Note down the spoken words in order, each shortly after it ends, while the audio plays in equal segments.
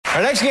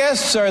Our next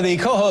guests are the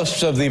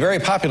co-hosts of the very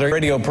popular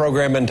radio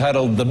program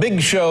entitled The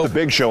Big Show. The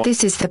Big Show.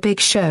 This is The Big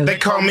Show. They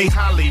call me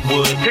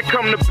Hollywood. Here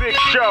come the Big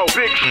Show.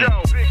 Big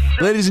Show. Big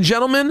Show. Ladies and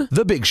gentlemen,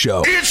 The Big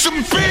Show. It's a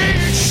big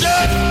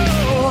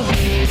show.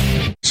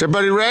 Is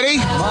everybody ready?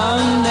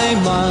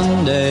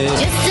 Monday.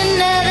 Just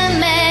another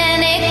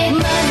manic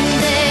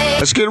Monday.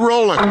 Let's get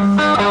rolling.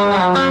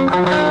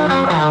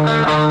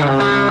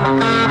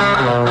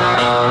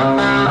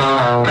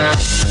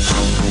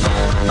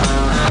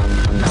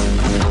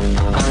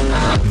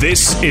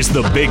 This is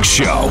The Big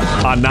Show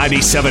on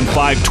 97.5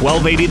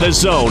 1280 The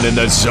Zone and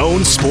The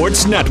Zone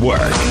Sports Network.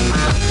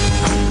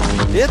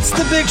 It's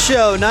The Big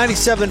Show,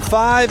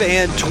 97.5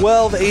 and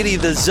 1280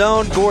 The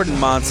Zone. Gordon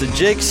Monson,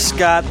 Jake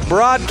Scott,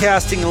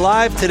 broadcasting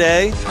live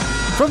today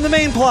from the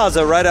main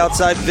plaza right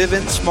outside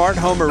Vivint Smart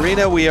Home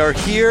Arena. We are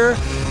here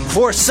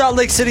for Salt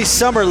Lake City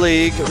Summer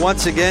League.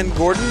 Once again,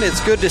 Gordon,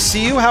 it's good to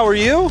see you. How are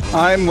you?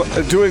 I'm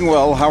doing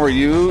well. How are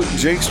you,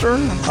 Jakester?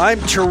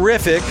 I'm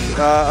terrific.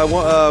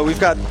 We've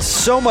got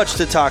so much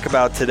to talk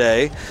about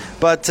today,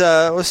 but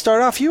let's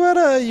start off. You had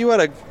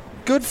a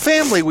good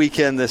family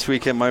weekend this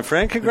weekend, my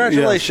friend.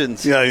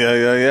 Congratulations.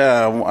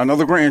 Yeah.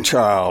 Another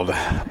grandchild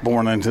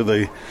born into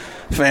the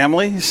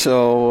family.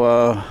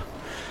 So,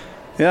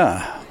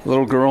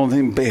 little girl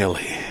named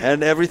Bailey.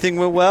 And everything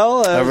went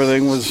well?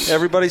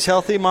 Everybody's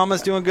healthy?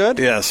 Mama's doing good?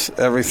 Yes,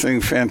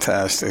 everything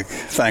fantastic,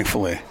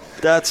 thankfully.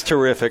 That's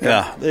terrific.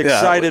 Yeah. I'm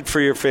excited for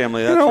your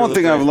family. That's one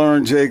thing I've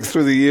learned, Jake,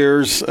 through the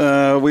years,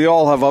 we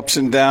all have ups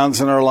and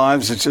downs in our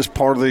lives. It's just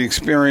part of the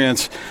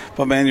experience.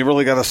 But, man, you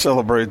really got to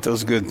celebrate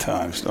those good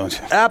times, don't you?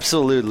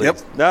 Absolutely. Yep.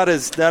 That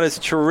is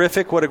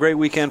terrific. What a great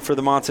weekend for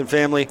the Monson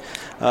family.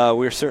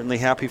 We're certainly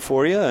happy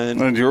for you.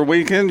 And your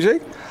weekend,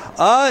 Jake?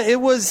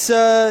 It was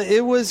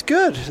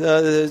good.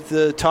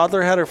 The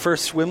toddler had her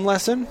first swim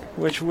lesson,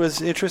 which was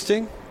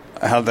interesting.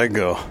 How'd that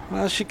go?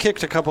 Well, she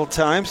kicked a couple of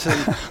times. And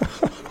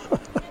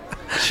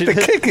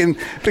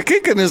the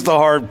kicking is the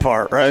hard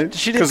part, right?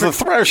 Because the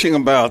thrashing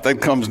about,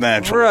 that comes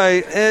naturally.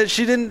 Right. And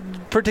she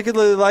didn't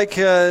particularly like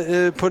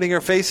putting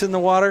her face in the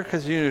water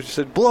because you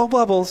said, blow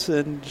bubbles,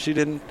 and she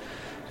didn't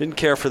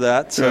care for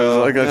that.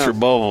 So I got your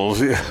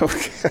bubbles. Yeah,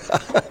 okay.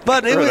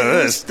 But it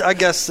was, I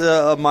guess,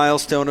 a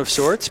milestone of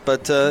sorts.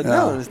 But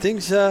no,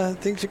 things are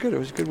good. It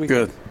was a good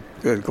weekend.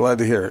 Good. Glad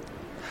to hear it.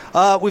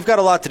 We've got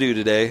a lot to do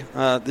today.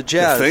 The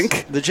Jazz. You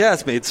think? The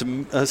Jazz made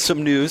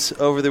some news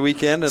over the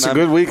weekend. It's a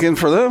good weekend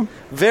for them.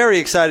 Very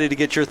excited to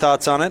get your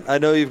thoughts on it. I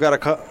know you've got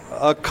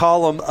a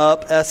column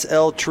up,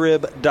 sltrib.com,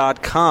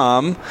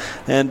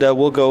 and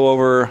we'll go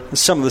over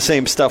some of the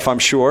same stuff, I'm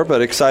sure,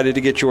 but excited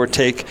to get your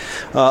take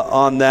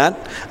on that.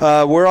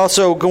 We're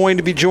also going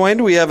to be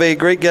joined. We have a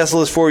great guest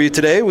list for you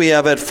today. We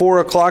have at 4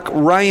 o'clock,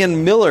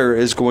 Ryan Miller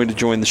is going to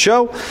join the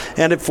show,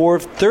 and at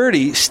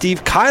 4:30,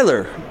 Steve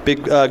Kyler,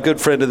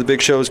 good friend of the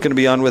Big Show, is going to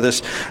be on with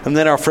us. And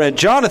then our friend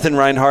Jonathan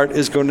Reinhart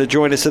is going to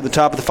join us at the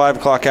top of the 5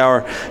 o'clock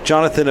hour.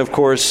 Jonathan, of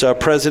course,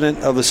 president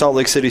of the Salt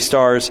Lake City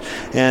Stars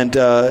and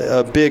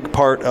a big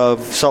part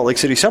of Salt Lake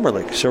City Summer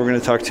League. So we're going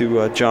to talk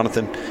to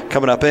Jonathan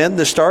coming up. And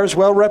the Stars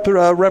well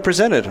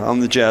represented on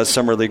the Jazz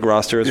Summer League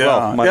roster as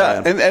well.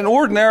 And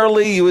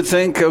ordinarily you would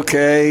think,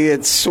 okay,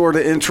 it's sort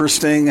of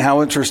interesting.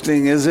 How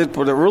interesting is it?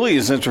 But it really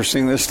is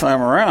interesting this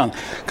time around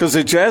because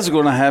the Jazz are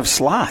going to have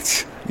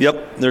slots.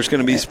 Yep, there's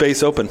going to be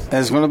space open.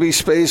 There's going to be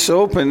space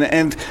open.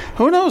 And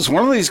who knows,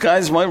 one of these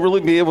guys might really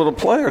be able to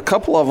play, or a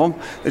couple of them.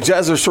 The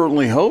Jazz are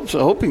certainly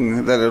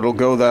hoping that it'll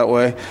go that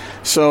way.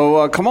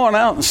 So come on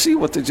out and see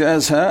what the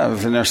Jazz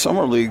have in their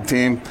Summer League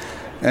team.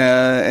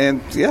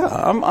 I'm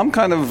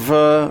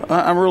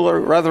really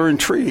rather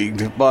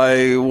intrigued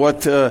by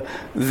what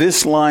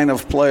this line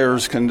of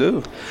players can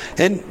do.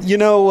 And,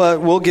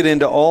 we'll get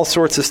into all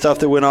sorts of stuff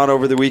that went on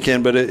over the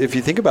weekend, but if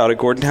you think about it,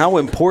 Gordon, how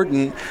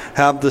important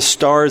have the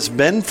Stars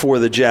been for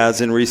the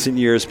Jazz in recent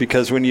years?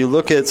 Because when you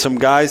look at some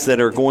guys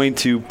that are going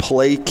to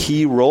play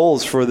key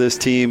roles for this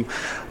team,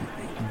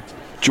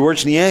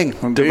 George Niang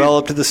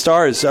developed the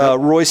Stars.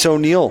 Royce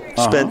O'Neal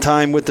spent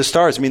time with the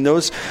Stars. I mean,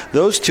 those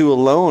two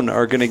alone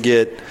are going to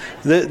get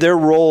their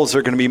roles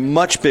are going to be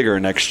much bigger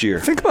next year.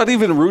 Think about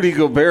even Rudy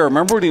Gobert.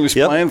 Remember when he was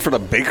playing for the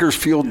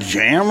Bakersfield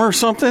Jam or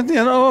something?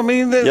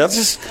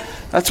 That's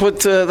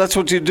what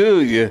you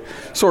do. You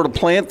sort of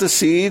plant the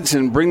seeds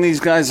and bring these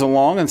guys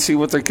along and see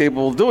what they're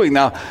capable of doing.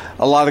 Now,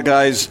 a lot of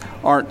guys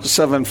aren't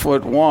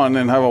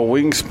 7'1" and have a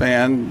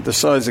wingspan the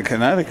size of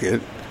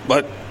Connecticut,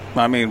 but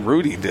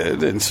Rudy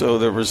did, and so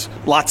there was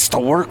lots to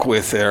work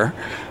with there.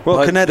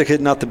 Well, Connecticut,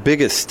 not the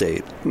biggest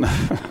state.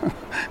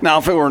 Now,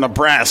 if it were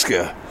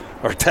Nebraska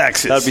or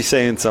Texas, that'd be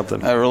saying something.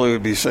 That really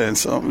would be saying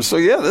something. So,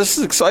 this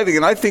is exciting.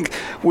 And I think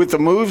with the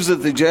moves that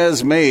the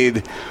Jazz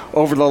made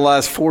over the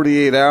last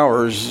 48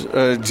 hours,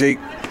 Jake,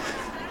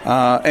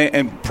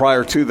 and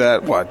prior to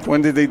that,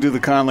 when did they do the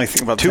Conley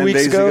thing? About 2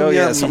 weeks 10 days ago?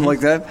 Yeah, something like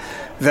that.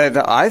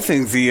 That I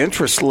think the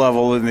interest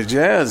level in the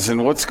Jazz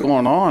and what's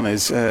going on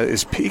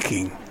is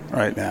peaking.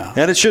 right now.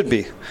 And it should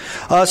be.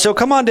 So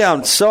come on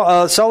down.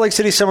 Salt Lake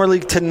City Summer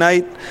League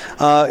tonight.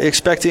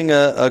 Expecting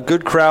a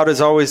good crowd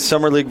as always.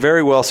 Summer League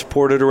very well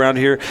supported around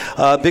here.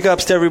 Big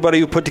ups to everybody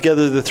who put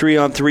together the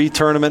 3-on-3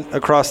 tournament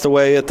across the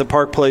way at the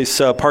Park Place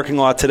parking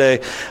lot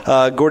today.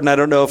 Gordon, I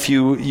don't know if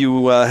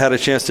you had a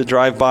chance to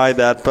drive by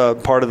that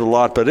part of the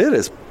lot, but it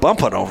is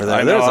bumping over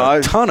there.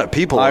 There's a ton of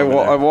people over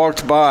there. I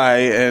walked by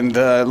and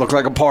it looked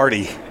like a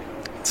party.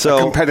 So,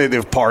 a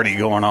competitive party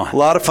going on. A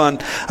lot of fun.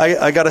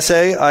 I got to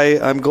say,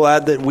 I'm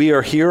glad that we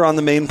are here on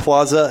the main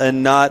plaza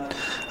and not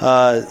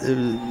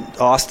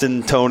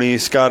Austin, Tony,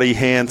 Scotty,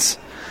 Hans.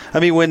 I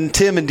mean, when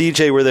Tim and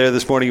DJ were there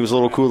this morning, it was a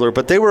little cooler.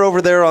 But they were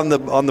over there on the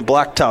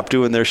blacktop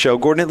doing their show.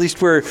 Gordon, at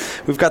least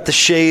we've got the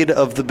shade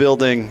of the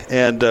building,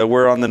 and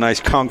we're on the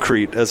nice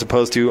concrete as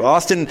opposed to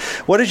Austin.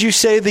 What did you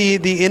say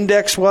the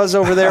index was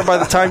over there by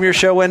the time your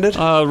show ended?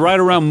 Right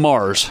around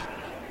Mars.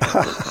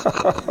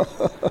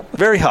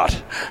 Very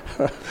hot.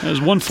 It was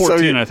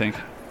 114, I think.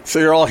 So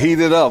you're all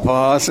heated up, huh,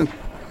 Austin?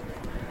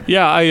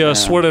 Yeah, I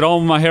sweated all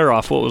my hair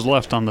off. What was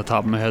left on the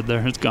top of my head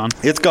there, it's gone.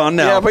 It's gone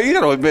now. Yeah, but you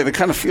got to admit, it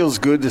kind of feels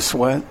good to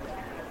sweat.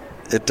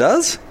 It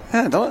does?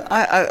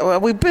 Yeah,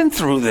 we've been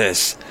through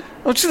this.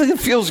 Don't you think it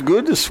feels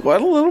good to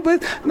sweat a little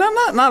bit?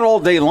 Not all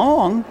day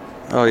long.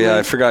 Oh, yeah,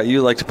 I forgot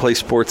you like to play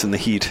sports in the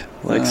heat,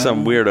 like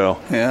some weirdo.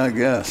 Yeah, I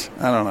guess.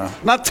 I don't know.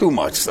 Not too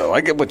much, though.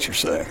 I get what you're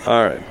saying.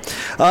 All right.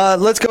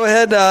 Let's go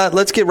ahead.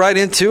 Let's get right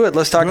into it.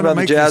 Let's talk about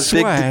the Jazz.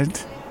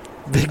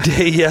 Big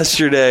day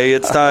yesterday.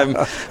 It's time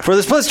for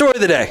the split story of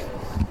the day.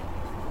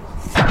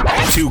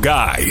 Two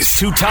guys,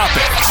 two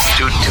topics,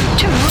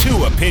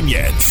 two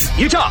opinions.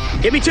 Utah,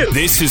 give me two.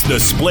 This is the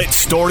split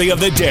story of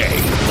the day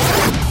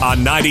on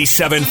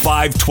 97.5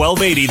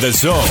 1280 The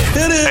Zone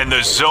and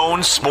The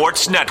Zone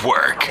Sports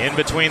Network. In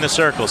between the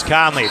circles,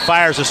 Conley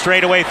fires a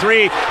straightaway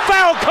three.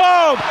 Foul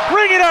called.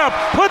 Ring it up.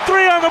 Put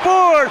three on the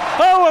board.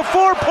 Oh, a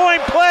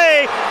 4-point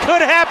play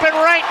could happen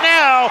right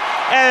now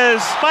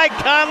as Mike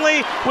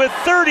Conley with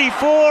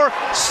 34,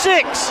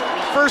 6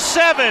 for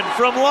 7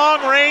 from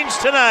long range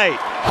tonight.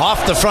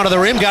 Off the front of the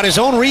rim, got his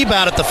own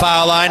rebound at the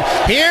foul line.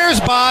 Here's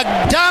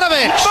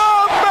Bogdanovic.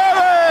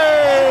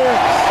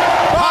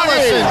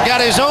 Collison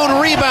got his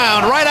own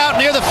rebound right out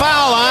near the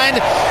foul line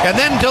and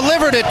then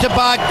delivered it to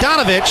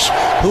Bogdanovic,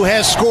 who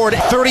has scored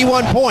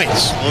 31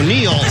 points.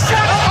 O'Neal. Oh,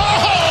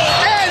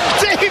 and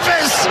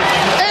Davis,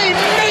 a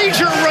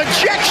major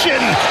rejection.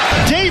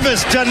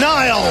 Davis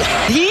denial.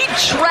 He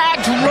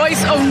tracked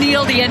Royce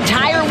O'Neal the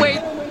entire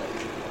way.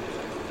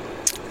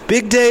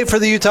 Big day for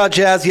the Utah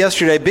Jazz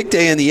yesterday. Big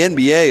day in the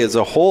NBA as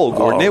a whole,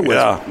 Gordon. It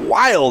was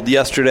wild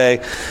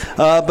yesterday.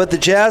 But the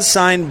Jazz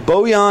signed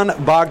Bojan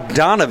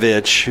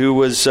Bogdanovic, who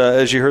was,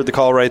 as you heard the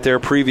call right there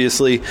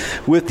previously,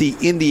 with the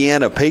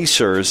Indiana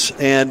Pacers.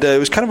 And it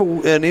was kind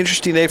of an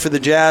interesting day for the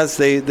Jazz.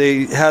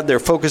 They had their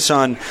focus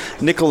on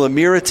Nikola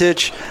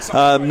Mirotic.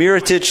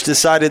 Mirotic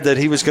decided that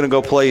he was going to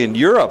go play in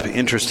Europe,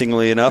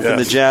 interestingly enough. Yes. And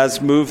the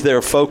Jazz moved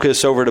their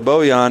focus over to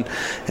Bojan.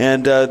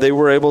 And they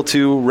were able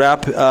to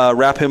wrap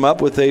him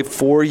up with a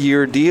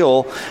 4-year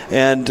deal,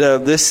 and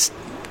this,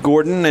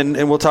 Gordon,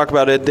 and we'll talk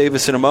about Ed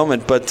Davis in a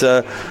moment, but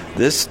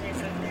this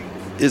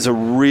is a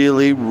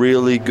really,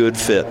 really good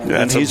fit.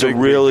 And he's a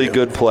really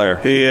good player.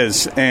 He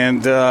is.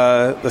 And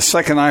the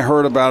second I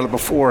heard about it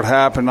before it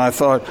happened, I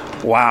thought,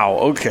 wow,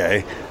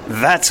 okay,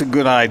 that's a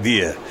good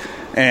idea.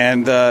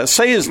 And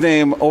say his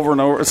name over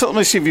and over. So let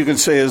me see if you can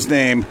say his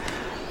name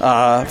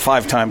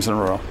 5 times in a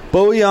row.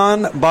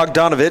 Bojan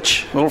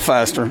Bogdanovic. A little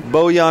faster.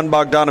 Bojan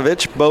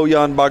Bogdanovic.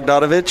 Bojan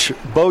Bogdanovic.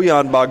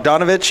 Bojan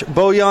Bogdanovic.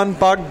 Bojan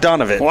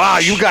Bogdanovic. Wow,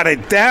 you got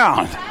it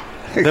down.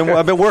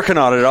 I've been working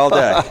on it all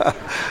day.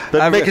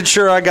 But making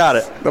sure I got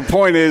it. The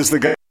point is the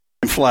guy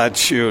can flat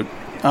shoot.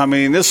 I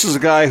mean, this is a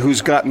guy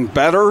who's gotten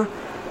better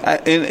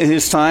in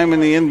his time in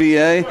the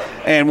NBA,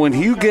 and when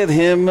you get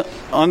him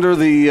under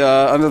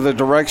the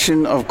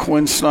direction of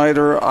Quinn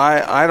Snyder,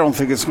 I don't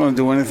think it's going to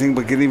do anything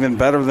but get even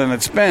better than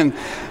it's been.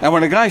 And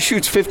when a guy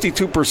shoots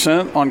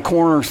 52% on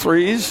corner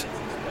threes,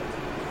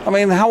 I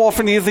mean, how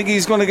often do you think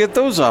he's going to get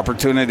those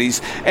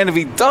opportunities? And if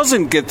he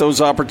doesn't get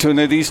those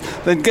opportunities,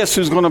 then guess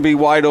who's going to be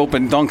wide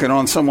open dunking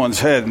on someone's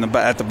head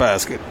at the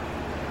basket?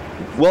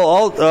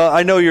 Well,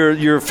 I know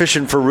you're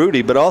fishing for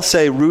Rudy, but I'll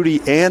say Rudy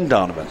and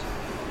Donovan.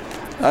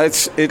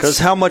 Because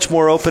how much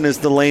more open is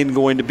the lane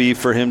going to be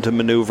for him to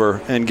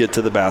maneuver and get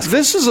to the basket?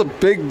 This is a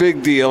big,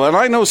 big deal. And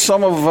I know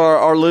some of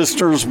our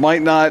listeners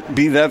might not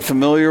be that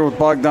familiar with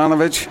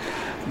Bogdanovic.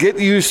 Get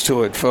used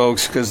to it,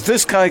 folks, because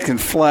this guy can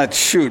flat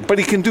shoot. But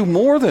he can do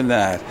more than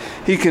that.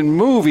 He can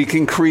move. He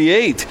can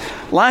create.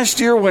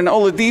 Last year when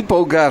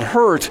Oladipo got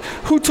hurt,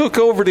 who took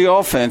over the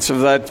offense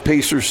of that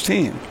Pacers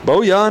team?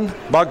 Bojan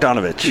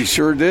Bogdanovic. He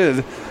sure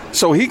did.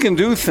 So he can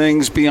do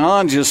things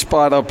beyond just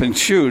spot up and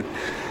shoot.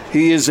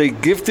 He is a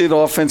gifted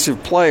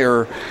offensive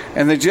player,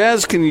 and the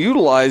Jazz can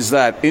utilize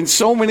that in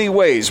so many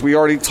ways. We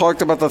already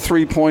talked about the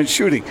three-point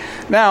shooting.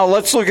 Now,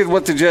 let's look at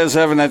what the Jazz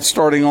have in that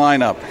starting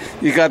lineup.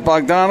 You got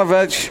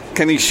Bogdanovic.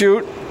 Can he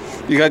shoot?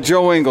 You got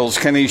Joe Ingles.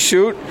 Can he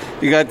shoot?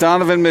 You got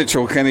Donovan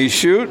Mitchell. Can he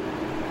shoot?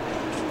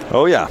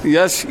 Oh, yeah.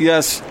 Yes,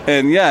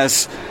 and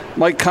yes.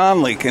 Mike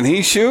Conley, can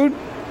he shoot?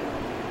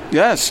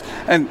 Yes.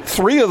 And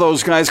 3 of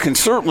those guys can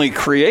certainly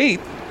create.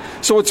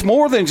 So it's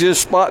more than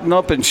just spotting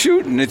up and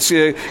shooting. It's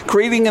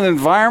creating an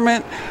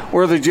environment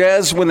where the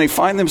Jazz, when they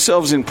find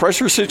themselves in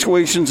pressure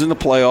situations in the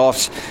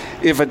playoffs,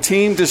 if a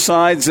team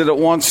decides that it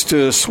wants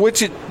to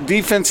switch it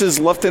defenses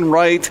left and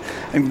right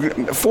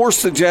and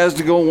force the Jazz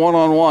to go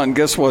one-on-one,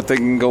 guess what? They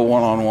can go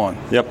one-on-one.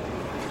 Yep.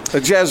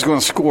 The Jazz are going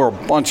to score a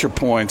bunch of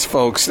points,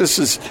 folks. This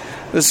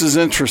is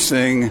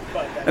interesting.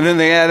 And then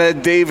they add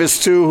Ed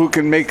Davis, too, who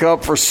can make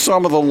up for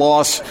some of the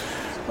loss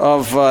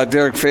of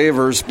Derek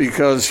Favors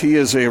because he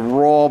is a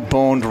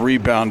raw-boned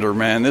rebounder,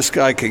 man. This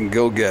guy can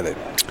go get it.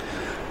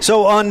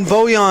 So on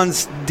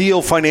Bojan's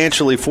deal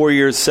financially, 4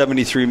 years,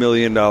 $73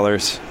 million.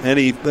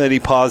 Any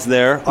pause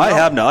there? No. I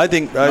have no. I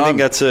think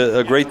that's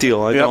a great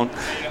deal. I don't.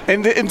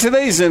 And in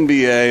today's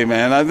NBA,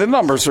 man, the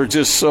numbers are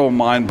just so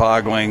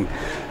mind-boggling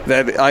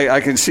that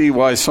I can see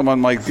why someone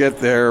might get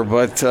there.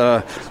 But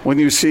when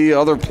you see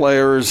other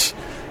players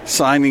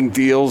signing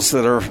deals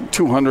that are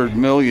 $200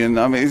 million,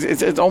 I mean,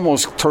 it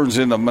almost turns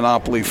into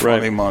monopoly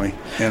funny money.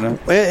 You know.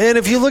 And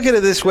if you look at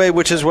it this way,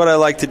 which is what I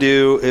like to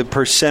do, a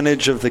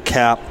percentage of the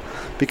cap,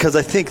 because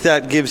I think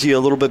that gives you a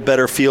little bit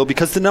better feel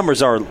because the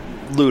numbers are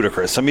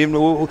ludicrous. I mean,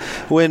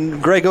 when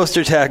Greg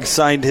Ostertag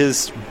signed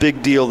his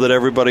big deal that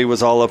everybody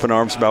was all up in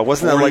arms about,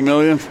 wasn't that like $40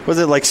 million? Was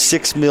it like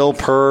 $6 million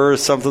per or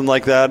something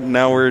like that?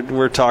 Now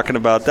we're talking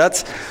about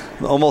that's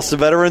almost a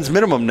veteran's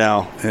minimum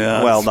now.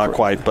 Yeah, well, not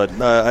quite, but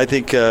I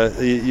think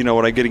you know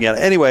what I'm getting at.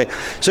 Anyway,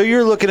 so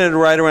you're looking at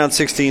right around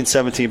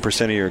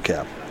 16-17% of your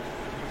cap.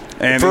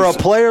 And for a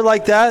player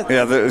like that,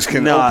 this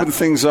can open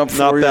things up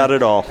for you. Not bad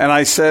at all. And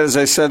as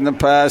I said in the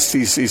past,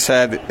 he's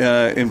had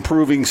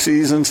improving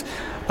seasons.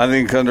 I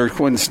think under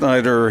Quinn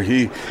Snyder,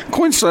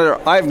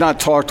 I have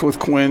not talked with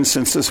Quinn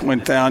since this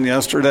went down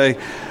yesterday,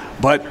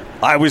 but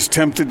I was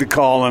tempted to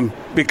call him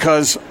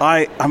because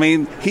I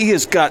mean, he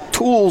has got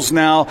tools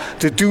now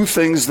to do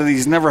things that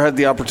he's never had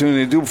the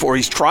opportunity to do before.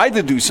 He's tried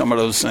to do some of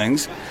those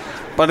things.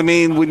 But, I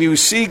mean, when you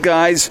see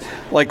guys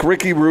like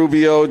Ricky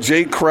Rubio,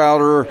 Jake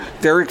Crowder,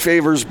 Derek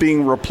Favors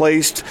being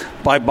replaced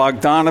by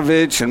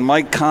Bogdanovic and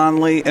Mike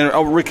Conley,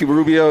 and Ricky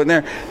Rubio in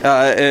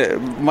there,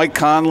 Mike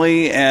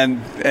Conley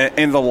and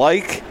the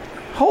like,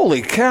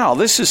 holy cow,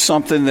 this is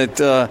something that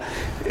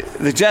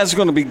the Jazz are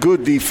going to be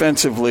good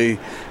defensively.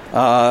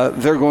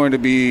 They're going to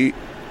be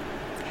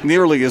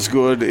nearly as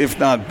good, if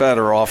not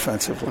better,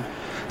 offensively.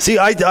 See,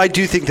 I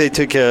do think they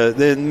took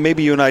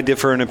maybe you and I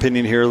differ in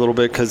opinion here a little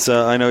bit because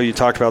I know you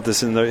talked about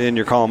this in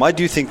your column. I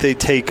do think they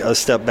take a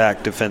step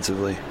back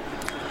defensively.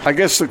 I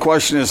guess the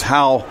question is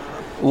how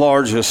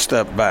large a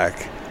step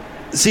back?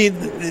 See,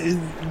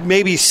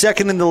 maybe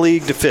second in the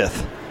league to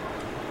fifth.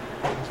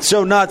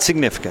 So not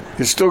significant.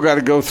 You still got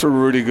to go through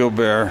Rudy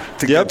Gobert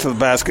to get to the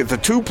basket. The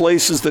two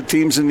places that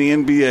teams in the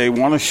NBA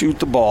want to shoot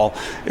the ball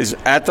is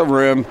at the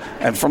rim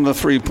and from the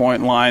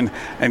three-point line,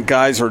 and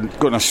guys are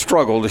going to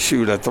struggle to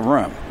shoot at the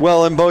rim.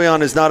 Well, and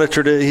Bojan is not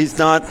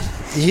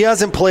he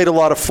hasn't played a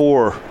lot of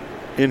four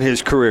in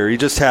his career. He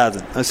just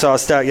hasn't. I saw a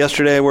stat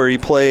yesterday where he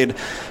played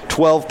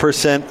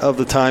 12% of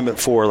the time at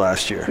four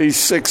last year.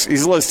 He's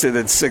listed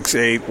at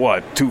 6'8",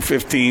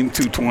 215,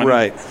 220.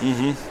 Right.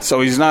 Mm-hmm. So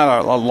he's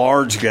not a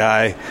large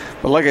guy.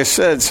 But like I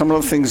said, some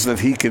of the things that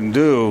he can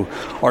do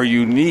are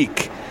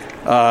unique,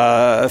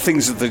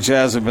 things that the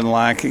Jazz have been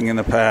lacking in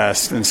the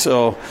past. And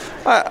so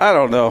I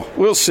don't know.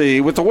 We'll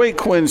see. With the way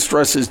Quinn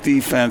stresses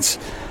defense,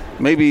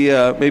 maybe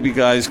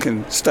guys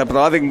can step it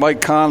up. I think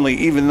Mike Conley,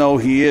 even though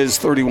he is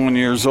 31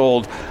 years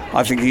old,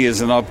 I think he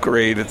is an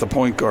upgrade at the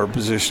point guard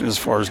position as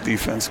far as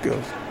defense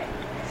goes.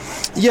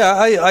 Yeah,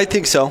 I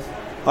think so.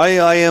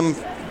 I am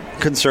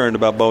concerned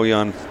about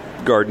Bojan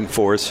guarding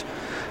fours.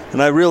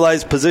 And I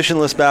realize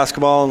positionless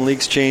basketball and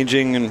leagues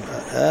changing, and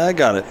I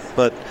got it.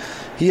 But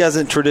he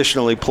hasn't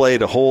traditionally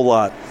played a whole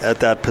lot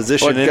at that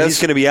position, and he's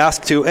going to be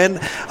asked to. And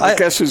I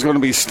guess who's going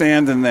to be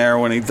standing there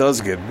when he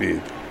does get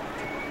beat?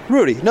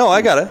 Rudy. No,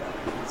 I got it.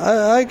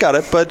 I got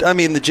it. But, I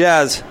mean, the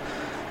Jazz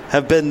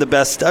have been the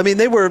best. I mean,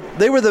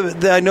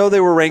 I know they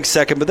were ranked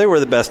second, but they were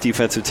the best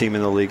defensive team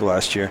in the league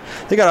last year.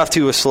 They got off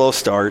to a slow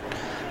start,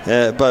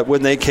 but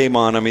when they came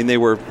on, I mean, they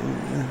were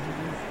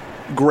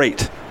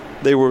great.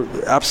 They were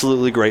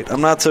absolutely great.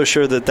 I'm not so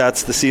sure that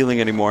that's the ceiling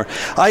anymore.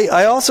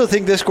 I also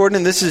think this, Gordon,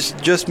 and this is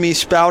just me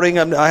spouting.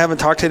 I haven't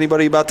talked to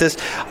anybody about this.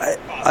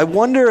 I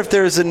wonder if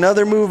there's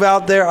another move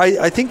out there.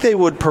 I think they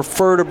would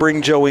prefer to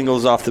bring Joe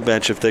Ingles off the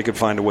bench if they could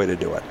find a way to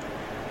do it.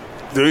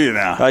 Do you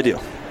now? I do.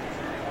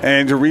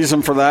 And the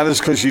reason for that is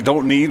because you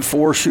don't need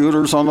four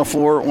shooters on the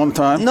floor at one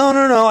time?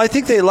 No. I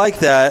think they like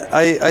that.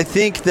 I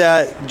think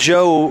that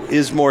Joe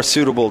is more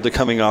suitable to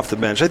coming off the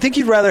bench. I think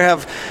you'd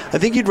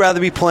rather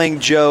be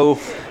playing Joe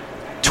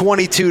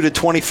 22 to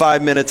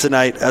 25 minutes a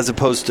night as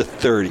opposed to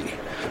 30.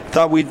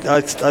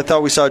 I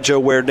thought we saw Joe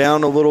wear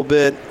down a little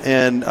bit,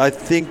 and I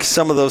think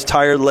some of those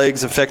tired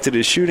legs affected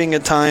his shooting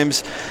at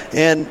times.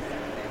 And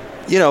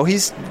you know,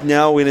 he's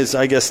now in his,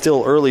 I guess,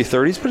 still early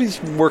 30s, but he's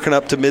working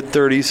up to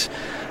mid-30s.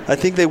 I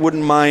think they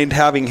wouldn't mind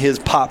having his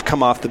Pop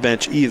come off the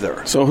bench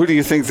either. So who do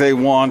you think they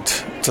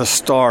want to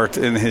start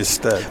in his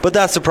stead? But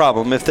that's the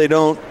problem. If they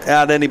don't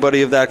add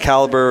anybody of that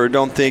caliber or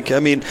don't think, I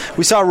mean,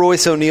 we saw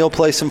Royce O'Neal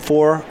play some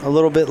 4 a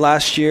little bit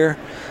last year.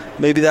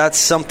 Maybe that's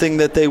something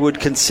that they would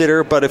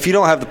consider. But if you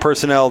don't have the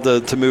personnel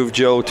to move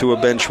Joe to a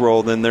bench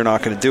role, then they're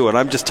not going to do it.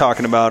 I'm just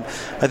talking about,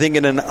 I think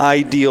in an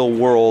ideal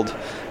world,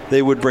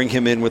 they would bring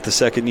him in with the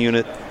second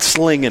unit,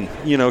 slinging,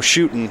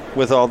 shooting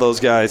with all those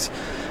guys.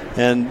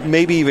 And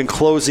maybe even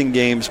closing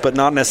games, but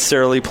not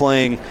necessarily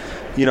playing,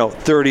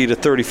 30 to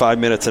 35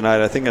 minutes a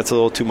night. I think that's a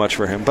little too much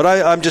for him. But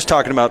I'm just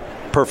talking about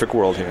perfect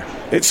world here.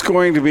 It's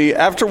going to be,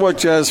 after what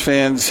Jazz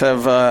fans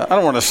have, I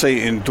don't want to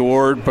say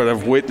endured, but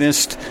have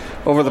witnessed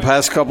over the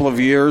past couple of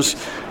years,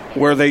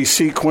 where they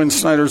see Quinn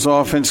Snyder's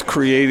offense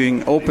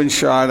creating open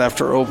shot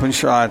after open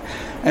shot,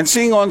 and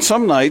seeing on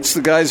some nights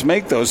the guys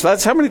make those.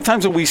 That's how many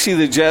times did we see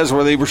the Jazz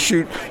where they would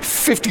shoot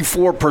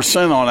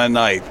 54% on a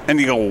night, and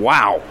you go,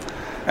 wow.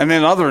 And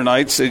then other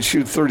nights they'd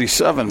shoot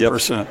 37%.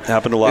 Yep,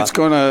 happened a lot.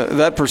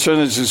 That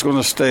percentage is going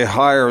to stay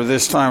higher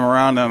this time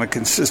around on a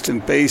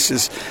consistent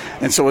basis,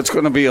 and so it's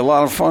going to be a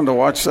lot of fun to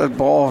watch that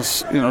ball,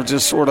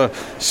 just sort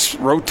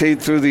of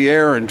rotate through the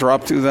air and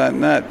drop through that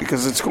net,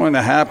 because it's going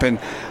to happen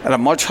at a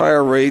much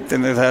higher rate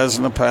than it has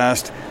in the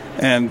past.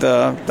 And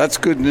that's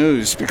good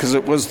news, because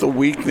it was the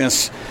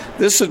weakness.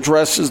 This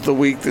addresses the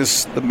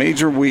weakness, the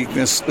major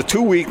weakness. The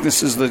 2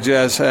 weaknesses the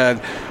Jazz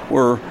had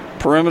were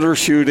perimeter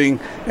shooting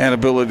and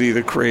ability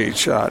to create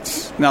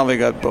shots. Now they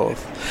got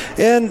both.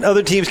 And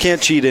other teams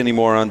can't cheat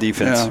anymore on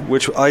defense,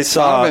 which I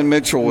saw Donovan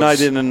Mitchell night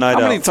in and night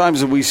out. How many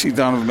times did we see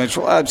Donovan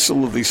Mitchell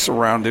absolutely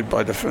surrounded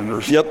by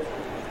defenders? Yep.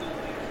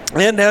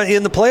 And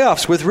in the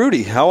playoffs with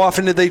Rudy, how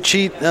often did they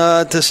cheat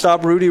to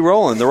stop Rudy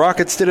rolling? The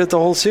Rockets did it the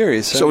whole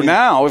series.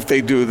 Now if they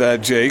do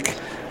that, Jake,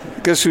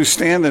 guess who's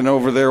standing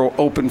over there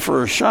open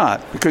for a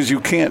shot? Because you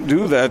can't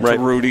do that to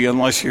Rudy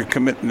unless you're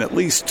committing at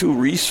least 2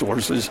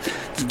 resources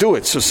to do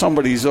it. So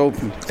somebody's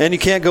open. And you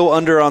can't go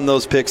under on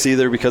those picks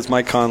either, because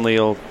Mike Conley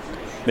will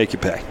make you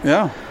pay.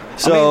 Yeah.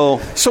 So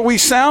we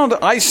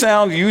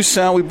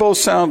both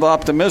sound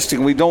optimistic.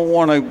 We don't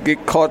want to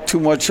get caught too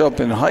much up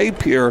in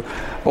hype here,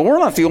 but we're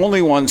not the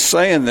only ones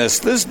saying this.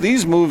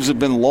 These moves have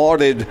been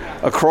lauded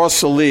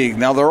across the league.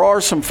 Now, there are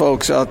some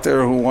folks out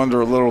there who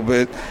wonder a little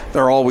bit.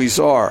 There always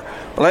are.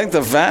 But I think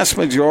the vast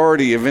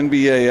majority of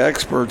NBA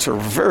experts are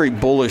very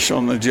bullish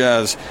on the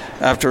Jazz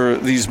after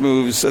these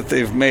moves that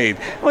they've made.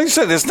 Like I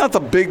said, it's not the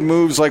big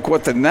moves like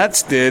what the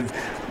Nets did,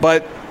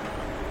 but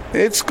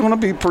it's going to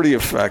be pretty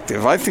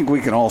effective. I think we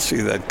can all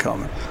see that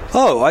coming.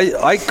 Oh,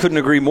 I couldn't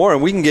agree more,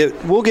 and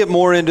we'll get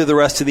more into the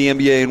rest of the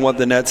NBA and what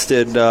the Nets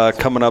did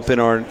coming up in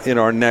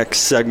our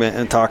next segment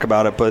and talk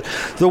about it. But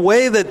the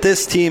way that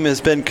this team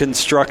has been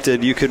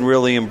constructed, you can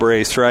really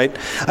embrace, right?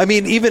 I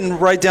mean, even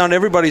right down,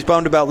 everybody's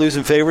bummed about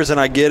losing Favors, and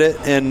I get it.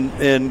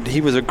 And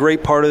he was a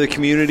great part of the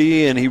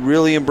community, and he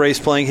really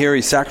embraced playing here.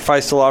 He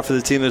sacrificed a lot for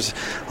the team. There's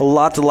a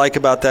lot to like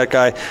about that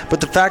guy.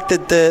 But the fact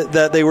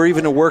that they were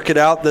even to work it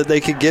out, that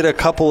they could get a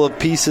couple of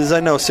pieces,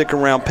 I know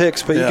second-round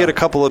picks, but you get a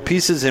couple of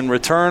pieces in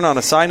return on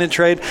a sign and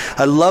trade.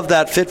 I love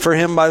that fit for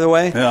him, by the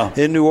way,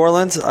 in New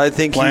Orleans. I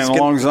think he's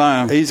going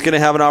to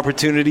have an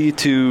opportunity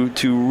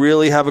to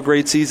really have a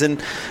great season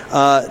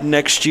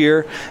next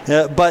year.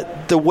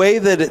 But the way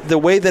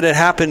that it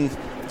happened,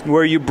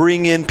 where you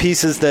bring in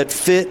pieces that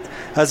fit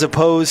as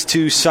opposed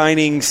to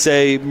signing,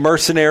 say,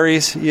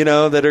 mercenaries,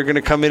 that are going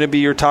to come in and be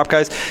your top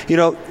guys.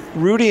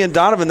 Rudy and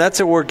Donovan,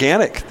 that's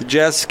organic. The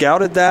Jazz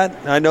scouted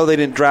that. I know they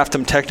didn't draft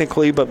them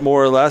technically, but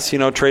more or less,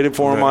 traded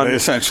for them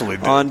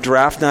on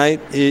draft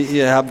night.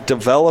 You have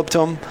developed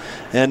them,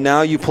 and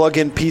now you plug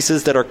in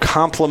pieces that are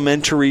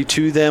complementary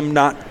to them,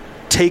 not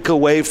take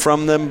away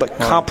from them, but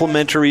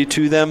complementary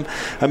to them.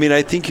 I mean,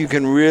 I think you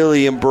can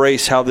really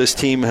embrace how this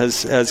team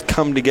has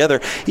come together.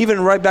 Even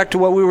right back to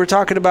what we were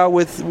talking about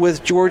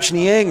with George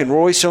Niang and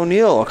Royce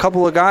O'Neal, a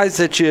couple of guys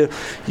that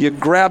you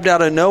grabbed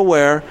out of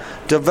nowhere,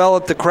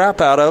 developed the crap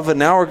out of, and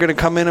now are going to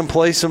come in and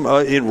play some.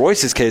 In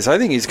Royce's case, I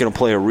think he's going to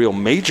play a real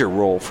major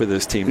role for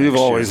this team. You've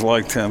always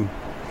liked him.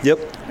 Yep.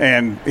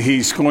 And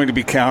he's going to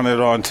be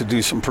counted on to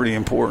do some pretty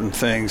important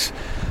things.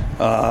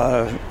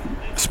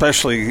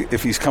 Especially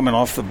if he's coming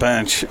off the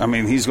bench. I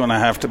mean, he's going to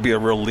have to be a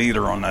real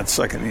leader on that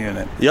second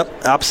unit.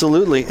 Yep,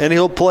 absolutely. And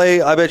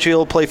I bet you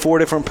he'll play 4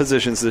 different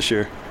positions this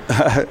year.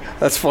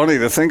 That's funny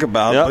to think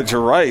about, but you're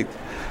right.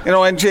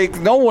 And Jake,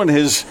 no one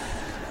has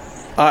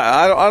 –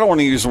 I don't want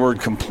to use the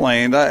word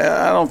complained.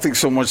 I don't think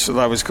so much that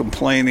I was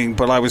complaining,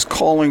 but I was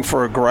calling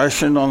for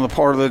aggression on the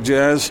part of the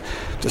Jazz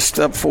to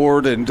step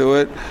forward and do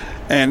it.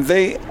 And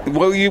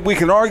we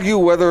can argue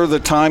whether the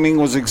timing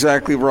was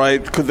exactly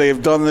right. Could they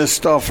have done this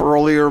stuff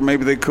earlier?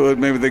 Maybe they could,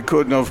 maybe they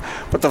couldn't have.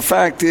 But the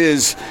fact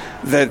is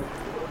that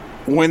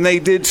when they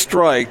did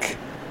strike,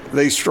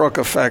 they struck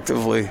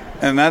effectively.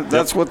 And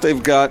that's what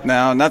they've got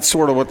now. And that's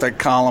sort of what that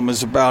column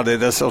is about at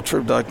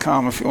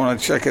sltrib.com if you want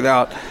to check it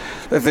out.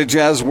 That the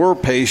Jazz were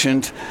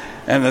patient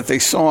and that they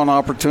saw an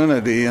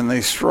opportunity and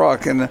they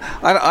struck. And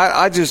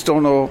I just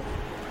don't know.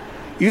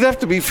 you'd have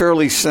to be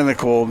fairly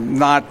cynical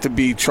not to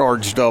be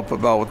charged up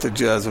about what the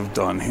Jazz have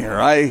done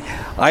here.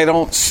 I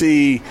don't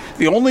see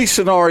the only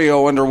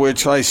scenario under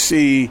which I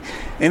see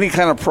any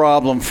kind of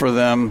problem for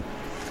them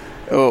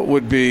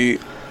would be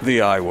the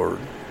I word.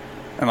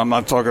 And I'm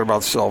not talking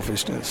about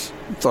selfishness.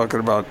 I'm talking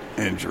about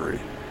injury.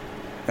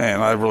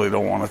 And I really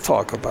don't want to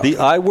talk about the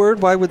I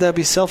word. Why would that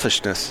be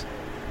selfishness?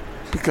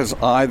 Because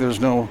there's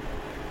no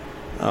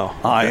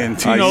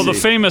I-N-T. You know, the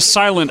famous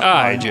silent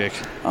I, Jake.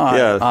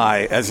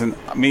 I, as in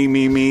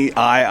me,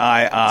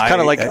 I. It's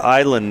kind of like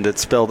island.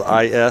 It's spelled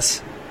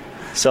I-S.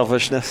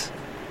 Selfishness?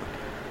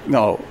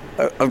 No.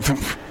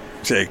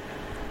 Jake,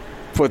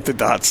 put the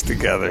dots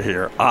together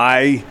here.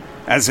 I,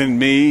 as in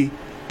me,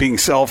 being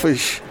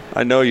selfish.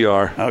 I know you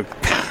are.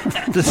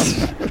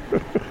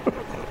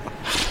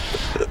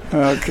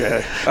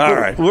 Okay. All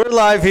right. We're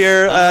live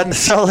here at the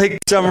Salt Lake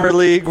Summer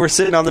League. We're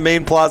sitting on the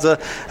main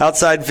plaza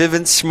outside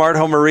Vivint Smart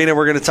Home Arena.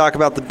 We're going to talk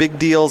about the big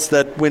deals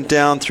that went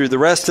down through the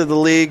rest of the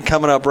league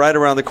coming up right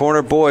around the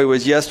corner. Boy,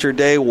 was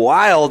yesterday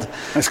wild.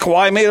 Has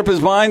Kawhi made up his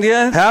mind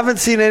yet? Haven't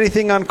seen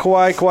anything on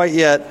Kawhi quite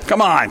yet.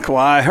 Come on,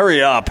 Kawhi.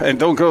 Hurry up and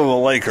don't go to the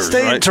Lakers.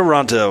 Stay in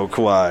Toronto,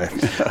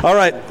 Kawhi. All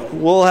right.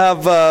 We'll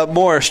have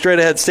more straight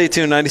ahead. Stay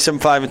tuned. 97.5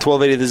 and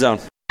 1280 The Zone.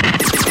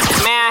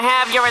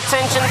 Have your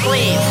attention,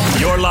 please.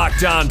 You're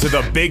locked on to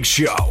The Big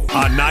Show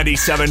on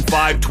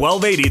 97.5,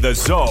 1280 The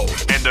Zone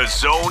and The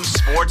Zone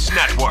Sports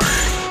Network.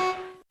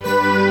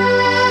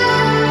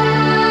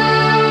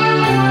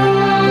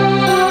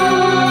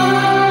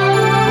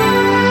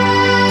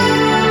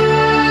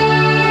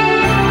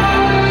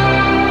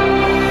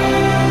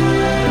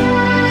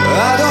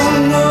 I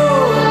don't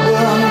know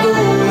where I'm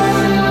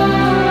going,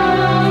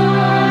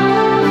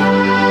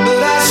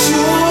 but I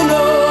sure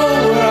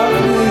know where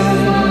I've been.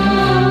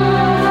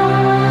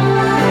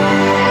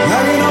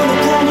 Hanging on the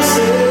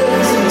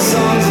promises and the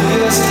songs of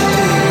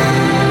yesterday,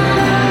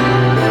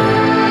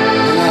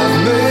 and I've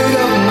made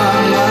up my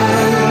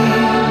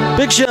mind.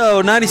 Big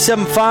Show,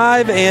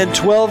 97.5 and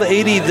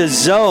 1280 The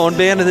Zone.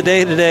 Band of the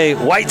day today,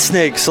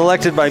 Whitesnake,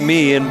 selected by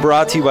me and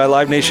brought to you by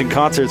Live Nation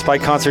Concerts. Buy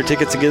concert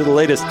tickets to get the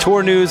latest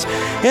tour news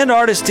and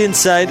artist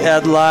insight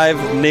at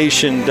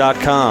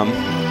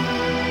livenation.com.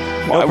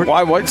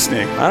 Why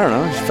Whitesnake? I don't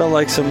know. It felt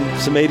like some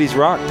 80s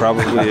rock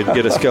probably would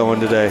get us going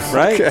today,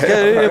 right?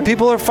 Okay, right.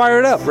 People are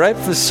fired up, right?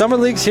 The summer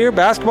league's here,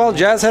 basketball,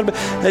 Jazz had.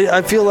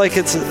 I feel like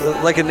it's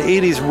like an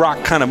 80s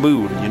rock kind of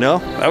mood, you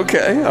know?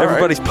 Okay, all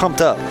Everybody's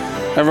pumped up.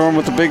 Everyone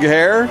with the big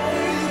hair?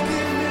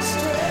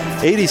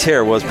 80s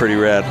hair was pretty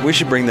rad. We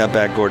should bring that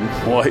back, Gordon.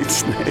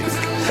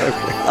 Whitesnake. Okay.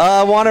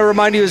 I want to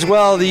remind you as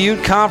well, the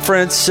Ute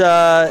Conference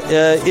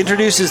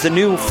introduces the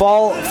new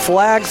Fall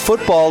Flag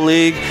Football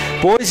League.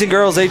 Boys and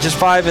girls ages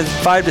 5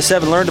 to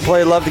 7 learn to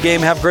play, love the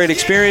game, have great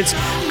experience.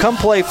 Come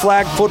play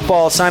flag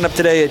football. Sign up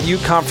today at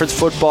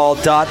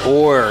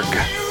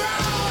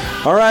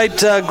uteconferencefootball.org. All right,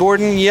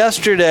 Gordon,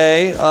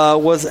 yesterday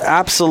was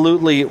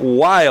absolutely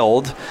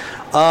wild.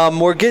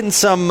 We're getting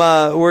some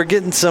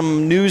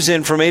news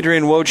in from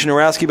Adrian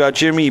Wojnarowski about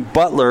Jimmy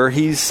Butler.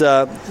 He has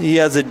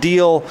a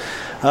deal,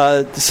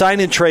 sign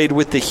and trade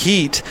with the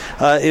Heat.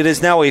 It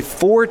is now a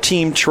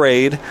 4-team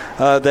trade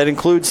that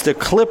includes the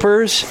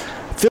Clippers,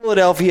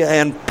 Philadelphia,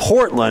 and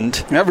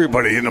Portland.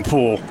 Everybody in the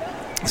pool.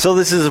 So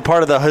this is a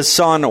part of the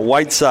Hassan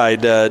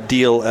Whiteside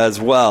deal as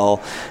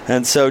well.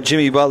 And so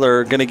Jimmy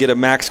Butler going to get a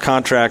max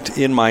contract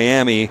in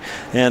Miami.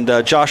 And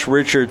Josh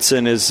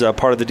Richardson is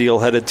part of the deal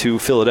headed to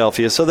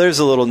Philadelphia. So there's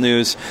a little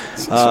news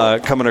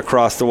coming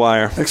across the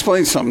wire.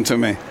 Explain something to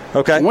me.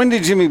 Okay. When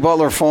did Jimmy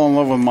Butler fall in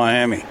love with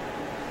Miami?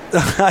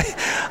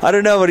 I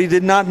don't know, but he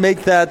did not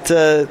make that.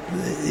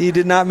 He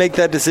did not make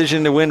that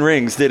decision to win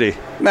rings, did he?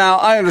 Now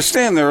I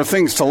understand there are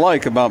things to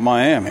like about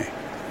Miami,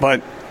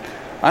 but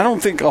I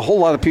don't think a whole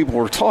lot of people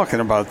were talking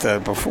about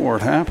that before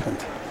it happened.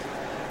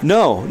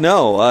 No,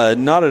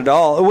 not at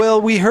all.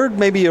 Well, we heard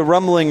maybe a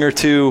rumbling or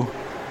two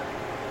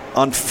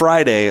on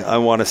Friday, I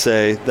want to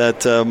say,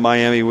 that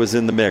Miami was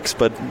in the mix.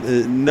 But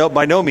no,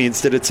 by no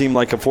means did it seem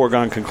like a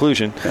foregone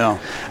conclusion. Yeah.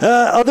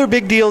 Other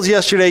big deals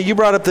yesterday. You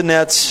brought up the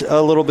Nets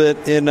a little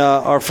bit in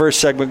our first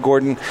segment,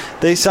 Gordon.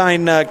 They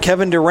signed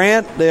Kevin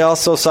Durant. They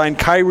also signed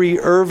Kyrie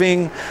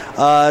Irving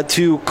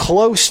to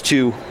close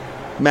to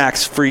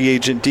max free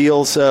agent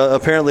deals.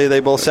 Apparently,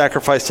 they both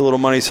sacrificed a little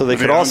money so they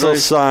could also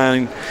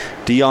sign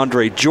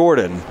DeAndre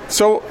Jordan.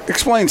 So,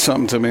 explain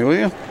something to me, will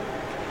you?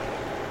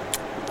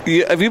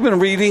 Have you been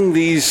reading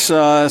these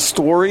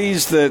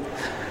stories that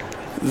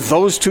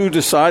those two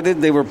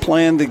decided they were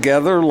playing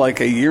together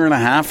like a year and a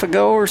half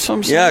ago or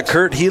something? Yeah,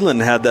 Kurt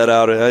Heelan had that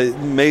out.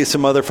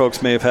 Some other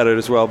folks may have had it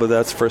as well, but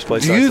that's the first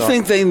place I saw it. Do you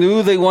think they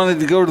knew they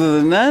wanted to go to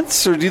the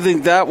Nets, or do you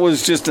think that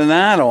was just an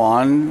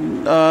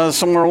add-on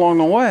somewhere along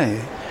the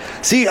way?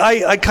 See,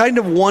 I kind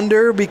of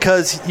wonder,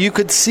 because you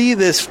could see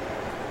this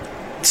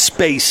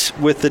space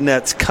with the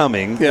Nets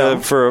coming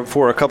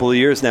for a couple of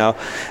years now,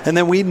 and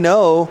then we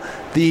know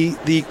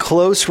the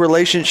close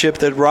relationship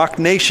that Rock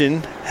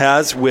Nation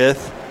has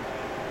with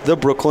the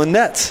Brooklyn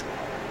Nets.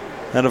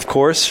 And, of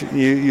course,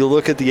 you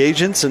look at the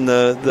agents and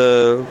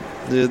the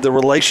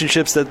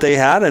relationships that they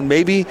had, and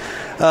maybe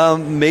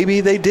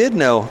they did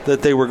know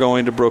that they were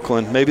going to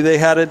Brooklyn. Maybe they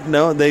had it.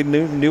 No, they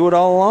knew it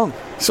all along.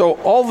 So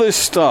all this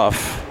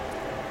stuff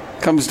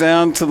comes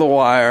down to the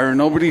wire.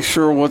 Nobody's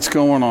sure what's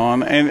going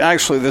on. And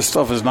actually, this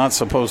stuff is not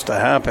supposed to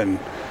happen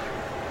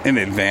in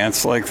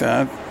advance like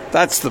that.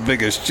 That's the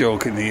biggest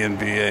joke in the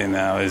NBA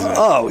now, isn't it?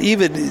 Oh,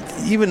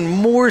 even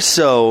more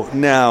so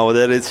now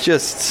that it's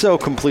just so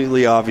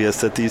completely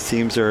obvious that these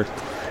teams are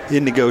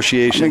in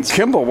negotiations.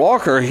 I mean, Kemba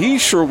Walker, he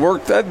sure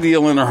worked that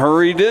deal in a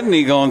hurry, didn't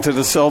he, going to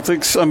the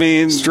Celtics? I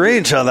mean,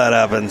 strange how that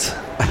happens.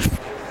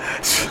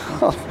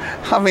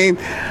 I mean,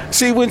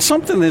 see, when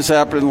something is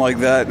happening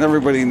like that and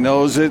everybody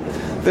knows it,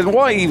 then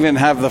why even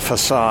have the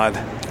facade?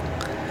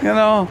 You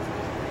know?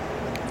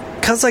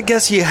 Because I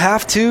guess you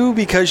have to,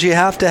 because you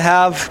have to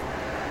have...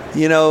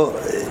 You know,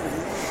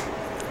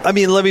 I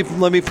mean, let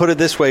me put it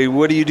this way.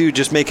 What do you do?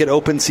 Just make it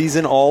open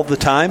season all the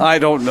time? I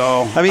don't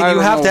know. I mean,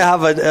 you have to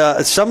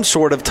have some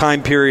sort of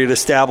time period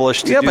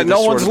established to do but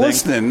no one's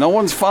listening. No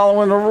one's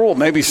following the rule.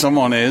 Maybe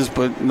someone is,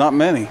 but not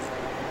many.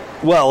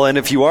 Well, and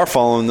if you are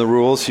following the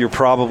rules, you're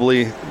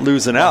probably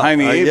losing out.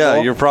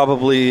 You're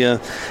probably,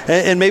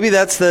 and maybe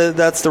that's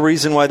the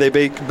reason why they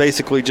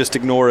basically just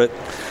ignore it.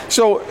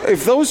 So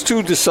if those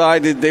two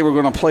decided they were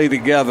going to play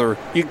together,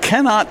 you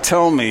cannot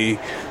tell me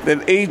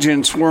that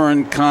agents were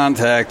in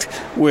contact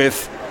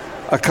with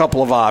a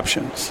couple of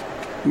options,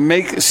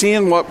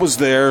 seeing what was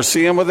there,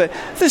 seeing what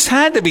this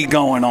had to be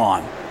going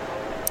on.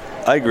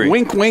 I agree.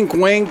 Wink, wink,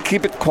 wink.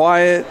 Keep it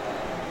quiet.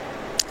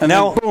 And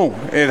now, then, boom,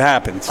 it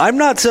happens. I'm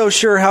not so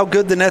sure how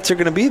good the Nets are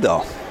going to be, though.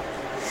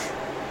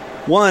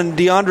 One,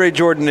 DeAndre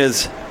Jordan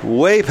is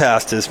way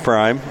past his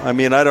prime. I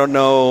mean, I don't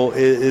know,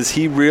 is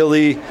he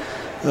really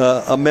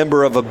a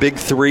member of a big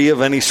three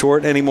of any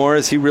sort anymore?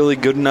 Is he really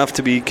good enough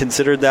to be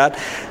considered that?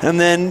 And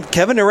then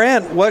Kevin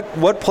Durant,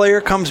 what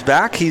player comes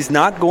back? He's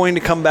not going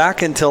to come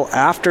back until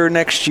after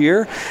next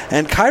year.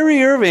 And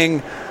Kyrie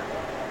Irving,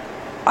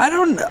 I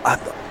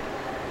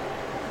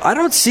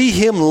don't see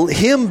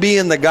him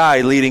being the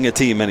guy leading a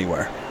team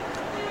anywhere.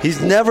 He's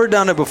never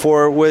done it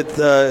before with,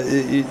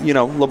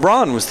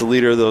 LeBron was the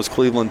leader of those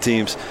Cleveland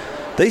teams.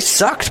 They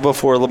sucked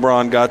before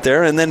LeBron got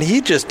there, and then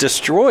he just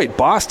destroyed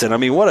Boston. I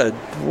mean, what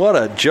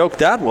a joke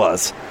that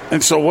was.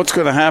 And so what's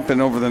going to happen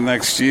over the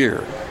next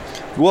year?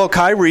 Well,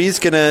 Kyrie's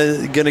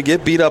gonna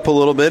get beat up a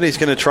little bit. He's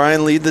going to try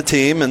and lead the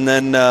team, and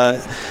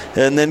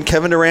then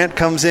Kevin Durant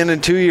comes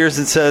in 2 years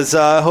and says,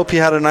 I hope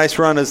you had a nice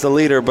run as the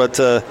leader, but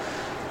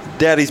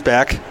Daddy's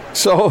back.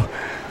 So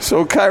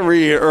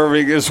Kyrie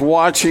Irving is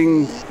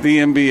watching the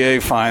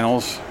NBA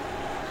Finals,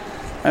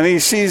 and he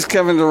sees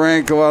Kevin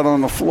Durant go out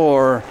on the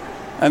floor,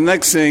 and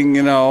next thing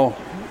you know,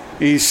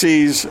 he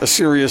sees a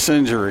serious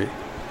injury.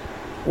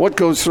 What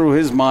goes through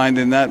his mind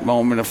in that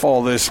moment if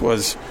all this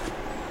was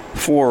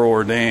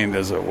foreordained,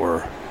 as it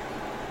were?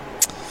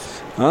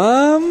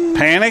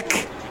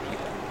 Panic?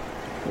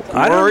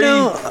 Worry?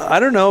 I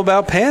don't know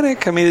about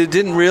panic. I mean, it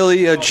didn't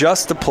really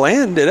adjust the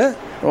plan, did it?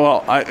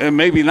 Well,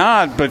 maybe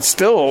not, but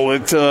still,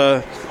 it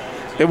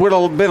would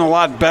have been a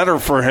lot better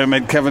for him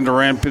had Kevin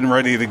Durant been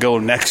ready to go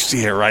next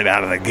year right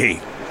out of the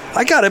gate.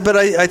 I got it, but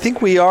I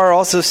think we are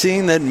also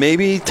seeing that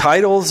maybe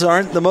titles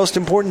aren't the most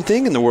important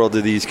thing in the world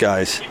to these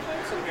guys.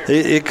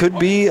 It could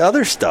be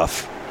other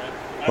stuff.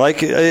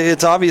 Like,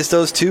 it's obvious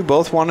those two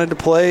both wanted to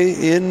play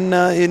in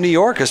New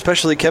York,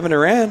 especially Kevin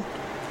Durant.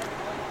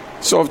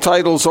 So if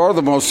titles are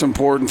the most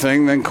important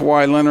thing, then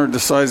Kawhi Leonard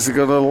decides to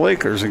go to the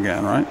Lakers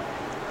again, right?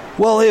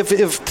 Well,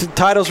 if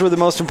titles were the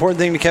most important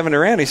thing to Kevin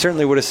Durant, he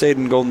certainly would have stayed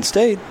in Golden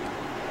State.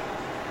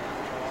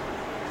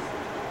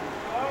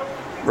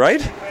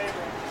 Right?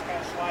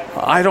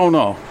 I don't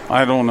know.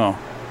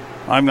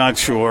 I'm not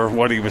sure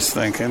what he was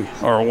thinking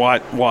or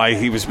why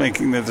he was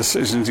making the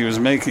decisions he was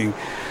making.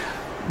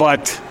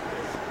 But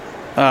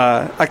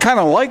I kind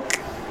of like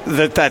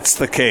that that's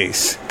the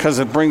case because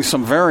it brings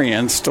some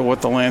variance to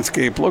what the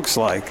landscape looks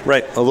like.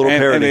 Right, a little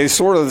parity. And it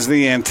sort of is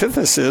the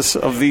antithesis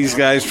of these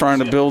guys trying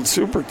to build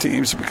super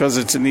teams because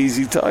it's an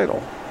easy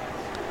title.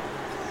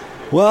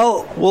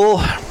 Well,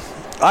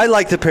 I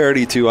like the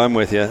parity, too. I'm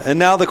with you. And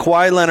now the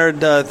Kawhi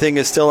Leonard thing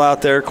is still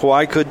out there.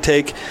 Kawhi could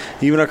take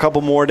even a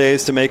couple more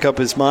days to make up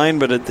his mind,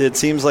 but it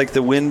seems like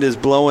the wind is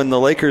blowing the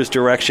Lakers'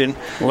 direction.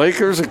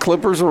 Lakers, the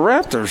Clippers, or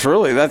Raptors,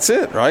 really. That's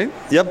it, right?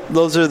 Yep,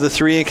 those are the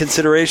three in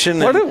consideration.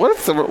 What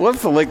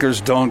if the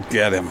Lakers don't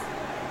get him?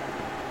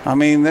 I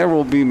mean, there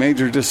will be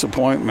major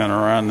disappointment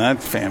around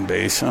that fan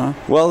base, huh?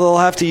 Well, they'll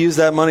have to use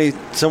that money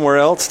somewhere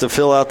else to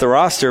fill out the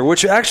roster,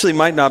 which actually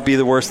might not be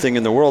the worst thing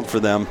in the world for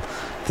them.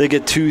 They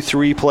get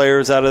 2-3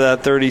 players out of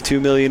that $32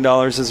 million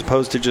as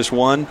opposed to just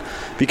one,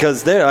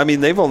 because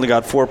they've only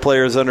got 4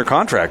 players under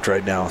contract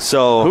right now.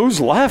 So who's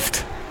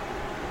left?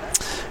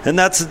 And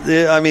that's,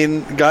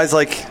 guys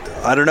like,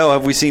 I don't know,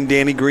 have we seen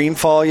Danny Green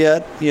fall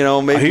yet?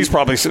 Maybe he's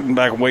probably sitting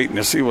back waiting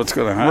to see what's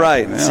going to happen.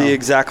 Right, yeah. See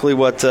exactly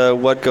what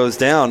goes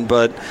down.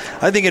 But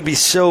I think it'd be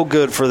so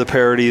good for the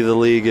parity of the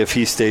league if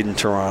he stayed in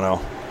Toronto.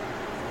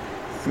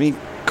 I mean,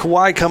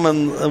 Kawhi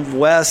coming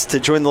west to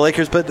join the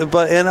Lakers, but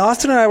and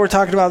Austin and I were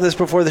talking about this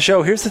before the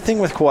show. Here's the thing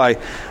with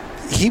Kawhi.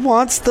 He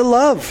wants the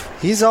love.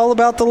 He's all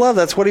about the love.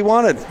 That's what he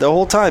wanted the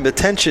whole time.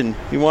 Attention.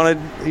 He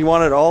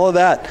wanted all of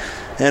that.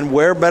 And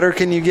where better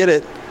can you get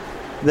it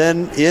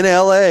than in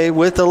LA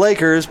with the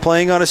Lakers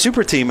playing on a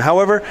super team?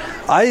 However,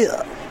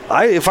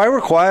 if I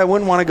were Kawhi, I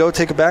wouldn't want to go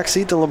take a back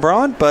seat to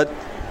LeBron, but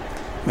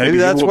maybe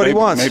that's what he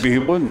wants. Maybe he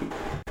wouldn't.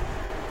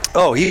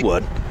 Oh, he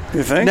would.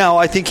 You think? Now,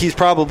 I think he's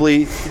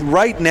probably,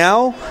 right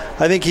now,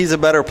 I think he's a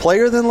better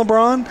player than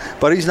LeBron,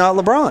 but he's not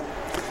LeBron.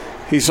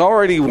 He's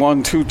already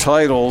won 2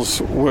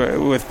 titles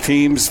with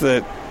teams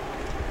that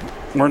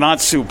were not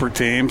super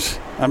teams.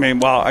 I mean,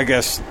 well, I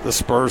guess the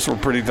Spurs were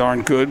pretty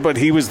darn good, but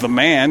he was the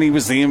man. He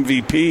was the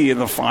MVP in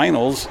the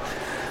finals.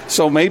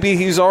 So maybe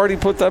he's already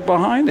put that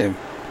behind him.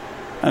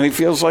 And he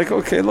feels like,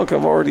 okay, look,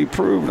 I've already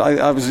proved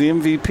I was the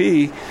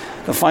MVP,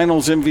 the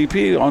finals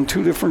MVP on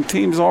 2 different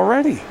teams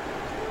already.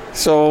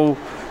 So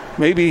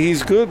maybe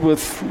he's good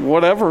with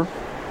whatever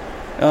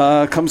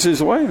comes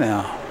his way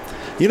now.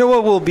 You know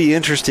what will be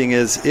interesting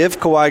is if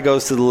Kawhi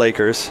goes to the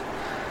Lakers,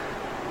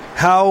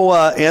 how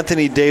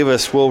Anthony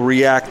Davis will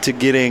react to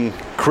getting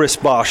Chris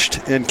Bosh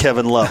and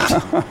Kevin Love.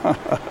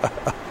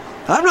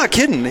 I'm not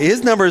kidding.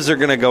 His numbers are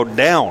going to go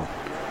down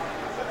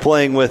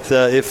playing with,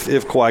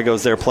 if Kawhi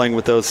goes there, playing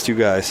with those 2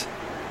 guys.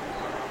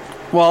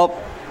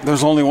 Well,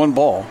 there's only one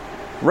ball.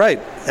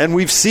 Right. And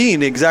we've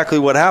seen exactly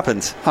what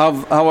happens.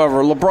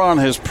 However, LeBron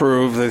has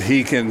proved that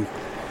he can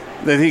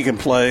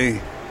play.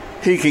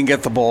 He can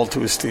get the ball to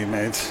his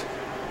teammates.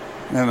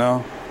 You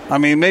know, I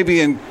mean,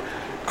 maybe in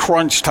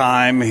crunch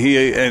time,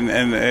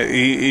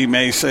 he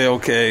may say,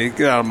 "Okay,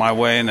 get out of my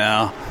way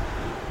now."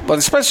 But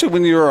especially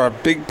when you're a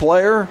big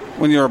player,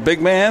 when you're a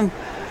big man,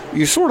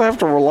 you sort of have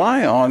to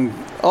rely on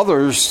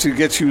others to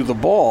get you the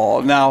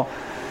ball. Now,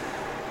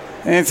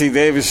 Anthony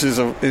Davis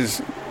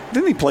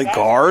didn't he play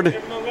guard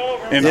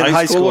in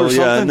high school or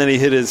something? Yeah, and then he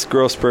hit his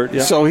growth spurt.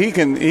 Yeah. So he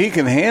can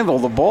handle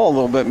the ball a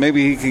little bit.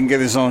 Maybe he can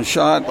get his own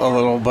shot a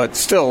little, but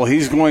still,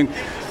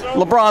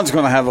 LeBron's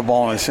going to have the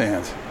ball in his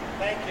hands.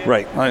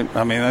 Right.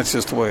 I mean, that's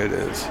just the way it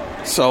is.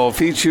 So if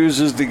he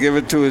chooses to give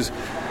it to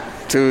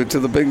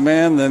the big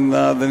man,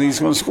 then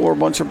he's going to score a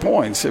bunch of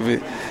points.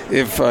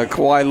 If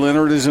Kawhi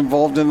Leonard is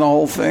involved in the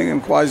whole thing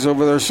and Kawhi's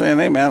over there saying,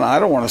 "Hey man, I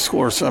don't want to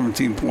score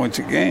 17 points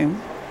a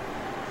game,"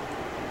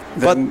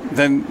 then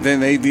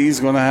AD's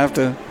going to have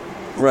to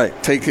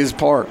take his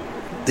part.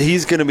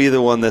 He's going to be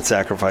the one that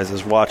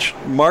sacrifices.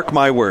 Mark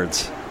my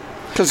words.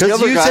 Because you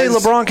say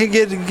LeBron can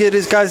get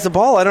his guys the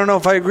ball. I don't know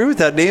if I agree with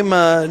that. Name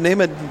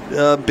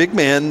a big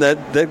man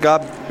that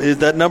got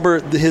that number.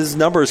 His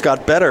numbers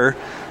got better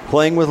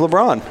playing with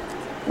LeBron.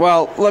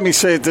 Well, let me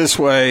say it this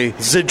way.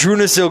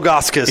 Zydrunas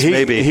Ilgauskas,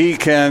 maybe. He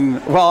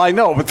can. Well, I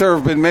know, but there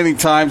have been many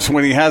times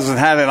when he hasn't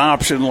had an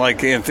option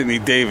like Anthony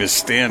Davis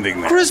standing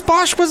there. Chris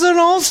Bosh was an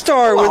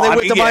all-star when they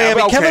went to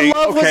Miami. Okay, Kevin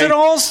Love was an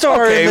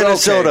all-star in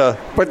Minnesota.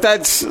 Okay. But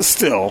that's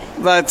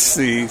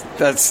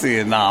the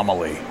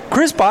anomaly.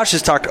 Chris Bosh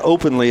has talked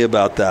openly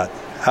about that.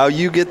 How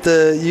you get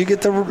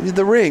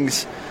the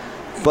rings,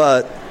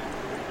 but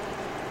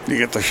you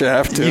get the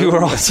shaft too.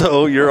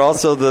 You're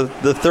also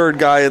the third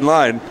guy in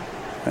line.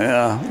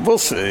 Yeah, we'll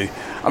see.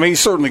 I mean, he's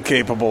certainly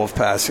capable of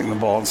passing the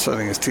ball and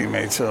setting his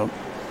teammates up.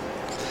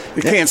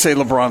 You can't say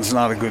LeBron's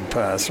not a good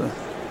passer.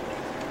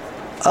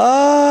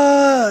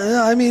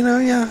 I mean,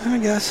 yeah, I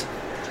guess.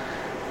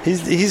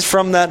 He's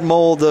from that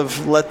mold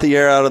of let the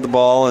air out of the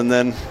ball, and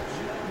then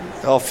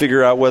I'll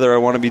figure out whether I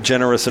want to be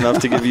generous enough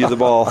to give you the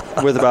ball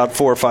with about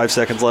 4 or 5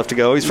 seconds left to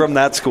go. He's from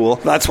that school.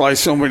 That's why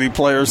so many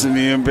players in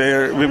the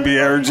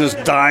NBA are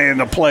just dying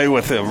to play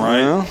with him,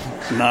 right?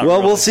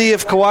 Well, we'll see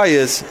if Kawhi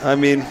is. I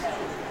mean,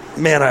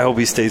 man, I hope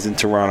he stays in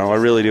Toronto. I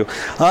really do.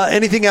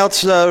 Anything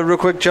else real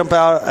quick jump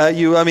out at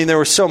you? I mean, there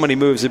were so many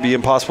moves, it'd be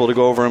impossible to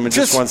go over them in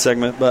just one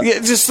segment. But yeah,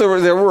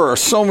 there were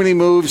so many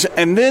moves,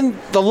 and then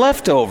the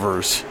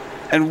leftovers.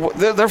 And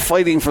they're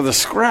fighting for the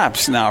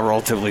scraps now,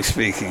 relatively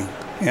speaking.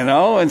 You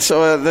know, and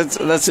so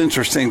that's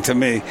interesting to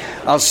me.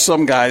 How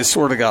some guys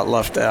sort of got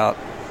left out.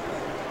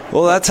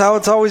 Well, that's how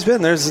it's always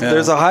been. There's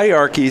a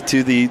hierarchy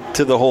to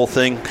the whole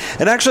thing,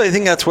 and actually, I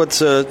think that's what's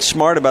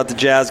smart about the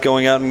Jazz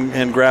going out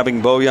and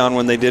grabbing Bojan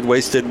when they did.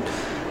 Wasted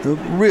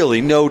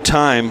really no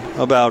time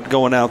about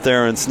going out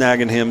there and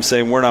snagging him,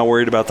 saying we're not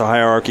worried about the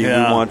hierarchy.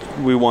 Yeah.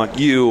 We want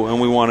you, and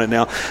we want it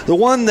now. The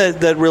one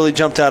that really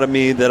jumped out at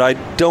me that I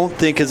don't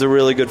think is a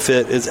really good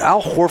fit is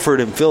Al Horford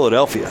in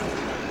Philadelphia.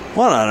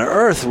 What on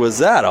earth was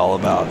that all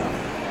about?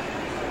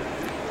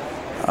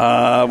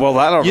 Well,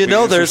 that'll be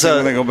there's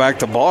when they go back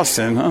to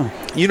Boston, huh?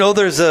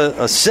 There's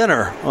a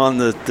center on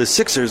the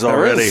Sixers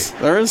already.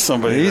 There is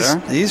somebody there.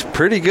 He's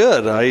pretty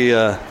good,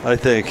 I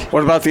think.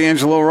 What about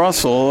D'Angelo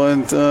Russell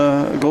and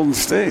Golden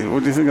State?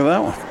 What do you think of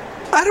that one?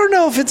 I don't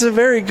know if it's a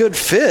very good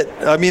fit.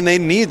 I mean, they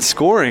need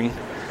scoring,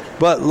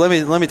 but let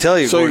me tell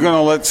you. So Gordon, you're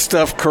going to let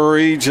Steph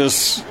Curry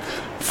just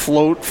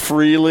float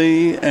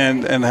freely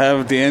and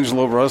have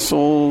D'Angelo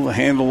Russell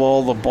handle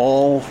all the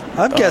ball?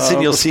 I'm guessing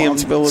you'll see him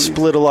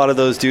split a lot of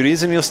those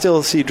duties, and you'll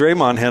still see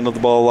Draymond handle the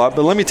ball a lot.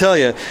 But let me tell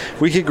you,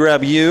 we could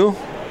grab you,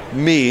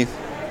 me,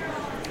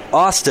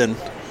 Austin,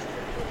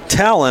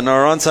 Talon,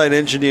 our on-site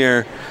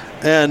engineer,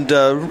 and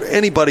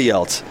anybody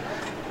else,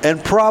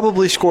 and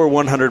probably score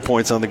 100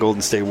 points on the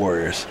Golden State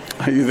Warriors.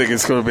 You think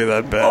it's going to be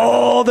that bad?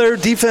 Oh, their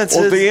defense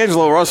Well, is...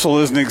 D'Angelo Russell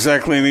isn't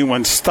exactly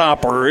anyone's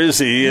stopper, is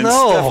he? And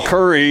No. Steph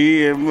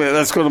Curry,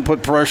 that's going to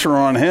put pressure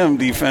on him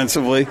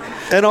defensively.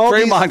 And all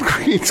Draymond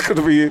Green's going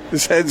to be,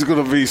 his head's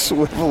going to be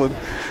swiveling,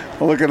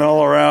 looking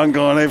all around,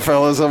 going, "Hey,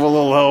 fellas, have a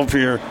little help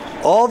here."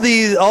 All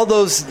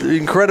those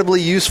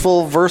incredibly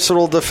useful,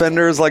 versatile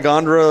defenders like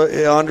Andre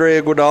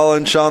Iguodala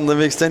and Sean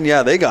Livingston,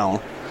 yeah, they gone.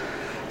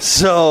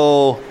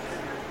 So...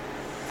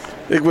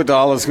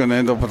 Iguodala's going to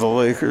end up with the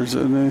Lakers,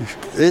 isn't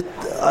he?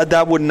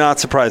 That would not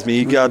surprise me.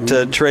 He got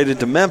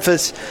traded to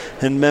Memphis,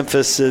 and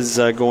Memphis is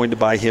going to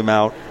buy him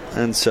out,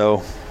 and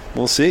so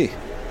we'll see.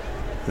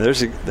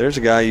 There's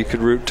a guy you could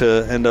root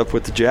to end up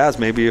with the Jazz,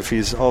 maybe if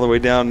he's all the way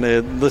down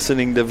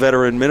listening to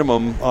veteran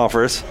minimum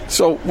offers.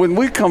 So when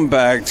we come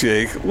back,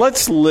 Jake,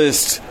 let's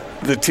list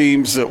the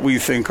teams that we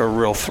think are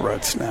real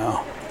threats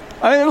now.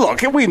 I mean,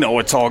 look, we know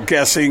it's all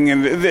guessing,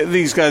 and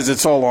these guys,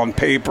 it's all on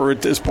paper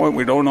at this point.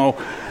 We don't know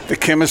the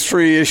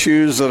chemistry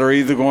issues that are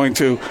either going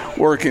to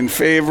work in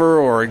favor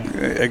or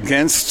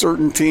against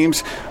certain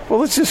teams. Well,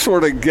 let's just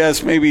sort of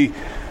guess maybe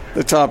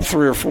the top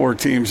 3 or 4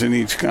 teams in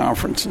each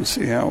conference and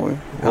see how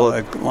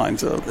that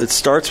lines up. It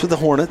starts with the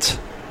Hornets,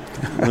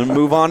 and then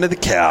move on to the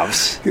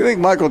Cavs. You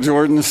think Michael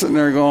Jordan's sitting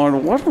there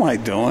going, "What am I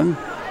doing?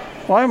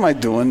 Why am I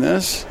doing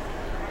this?"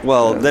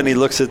 Well, then he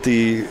looks at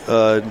the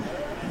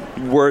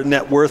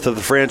net worth of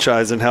the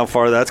franchise and how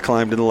far that's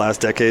climbed in the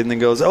last decade, and then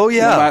goes, "Oh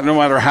yeah, no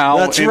matter how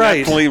that's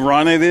ineptly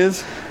run it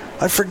is."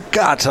 I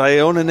forgot I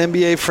own an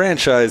NBA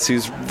franchise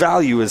whose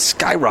value has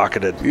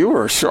skyrocketed. You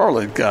were a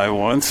Charlotte guy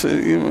once.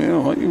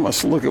 You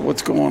must look at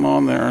what's going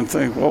on there and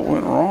think, what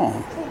went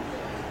wrong?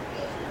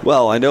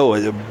 Well, I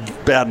know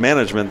bad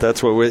management.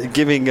 That's what we're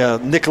giving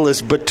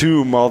Nicholas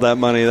Batum all that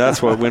money.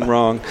 That's what went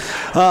wrong.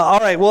 All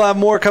right, we'll have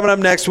more coming up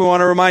next. We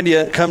want to remind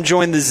you, come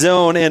join the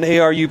Zone and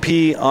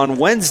ARUP on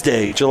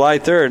Wednesday, July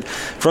 3rd,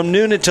 from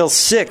noon until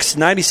 6,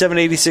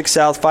 9786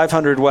 South,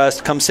 500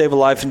 West. Come save a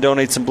life and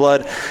donate some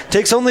blood.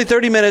 Takes only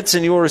 30 minutes,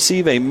 and you will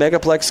receive a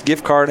Megaplex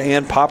gift card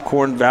and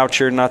popcorn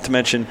voucher, not to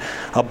mention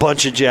a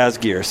bunch of Jazz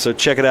gear. So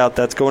check it out.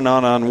 That's going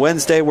on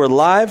Wednesday. We're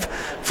live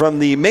from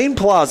the main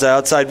plaza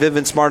outside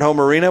Vivint Smart Home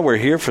Arena. We're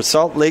here for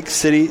Salt Lake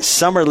City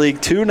Summer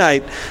League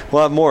tonight.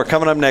 We'll have more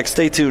coming up next.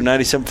 Stay tuned.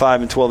 97.5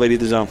 and 1280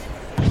 The Zone.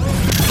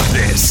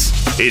 This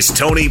is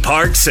Tony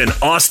Parks and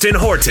Austin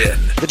Horton.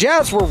 The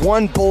Jazz were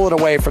one bullet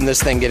away from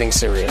this thing getting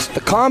serious. The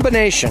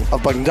combination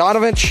of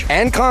Bogdanovic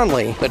and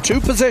Conley, the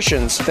two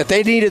positions that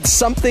they needed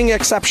something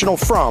exceptional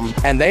from,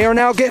 and they are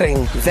now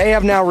getting, they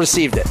have now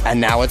received it, and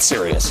now it's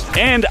serious.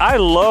 And I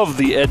love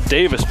the Ed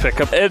Davis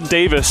pickup. Ed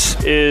Davis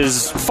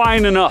is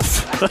fine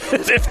enough,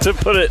 to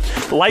put it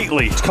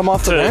lightly, to come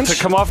off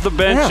the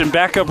bench, and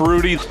back up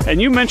Rudy.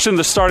 And you mentioned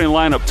the starting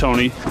lineup,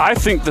 Tony. I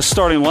think the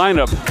starting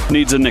lineup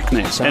needs a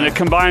nickname, and it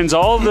combines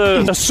all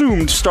the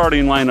assumed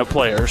starting lineup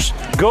players.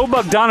 Go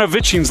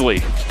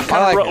Bogdanovic-insley.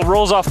 Kind of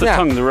rolls off the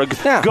tongue.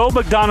 Go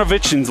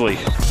Bogdanovic-insley.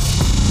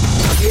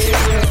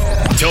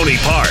 Tony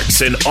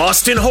Parks and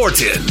Austin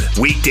Horton.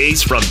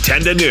 Weekdays from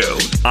 10 to noon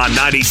on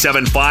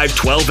 97.5,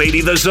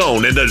 1280 The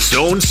Zone and the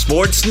Zone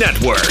Sports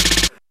Network.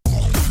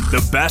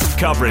 The best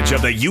coverage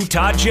of the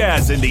Utah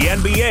Jazz in the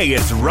NBA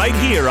is right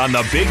here on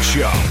The Big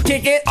Show.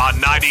 Kick it. On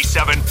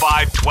 97.5,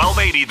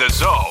 1280 The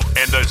Zone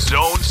and the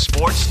Zone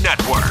Sports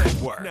Network.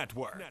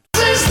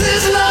 Is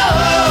this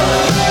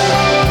love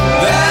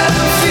that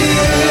I'm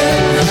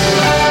feeling?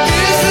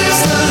 Is this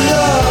the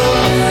love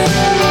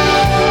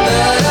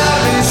that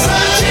I've been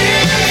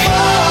searching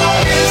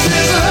for? Is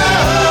this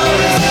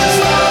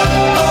love?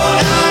 Oh,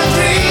 I'm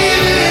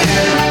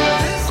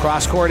dreaming.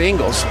 Cross-court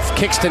Ingles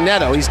kicks to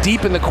Neto. He's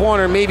deep in the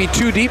corner, maybe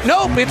too deep.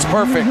 Nope, it's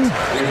perfect.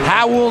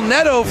 Howell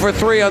Neto for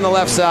 3 on the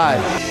left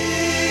side.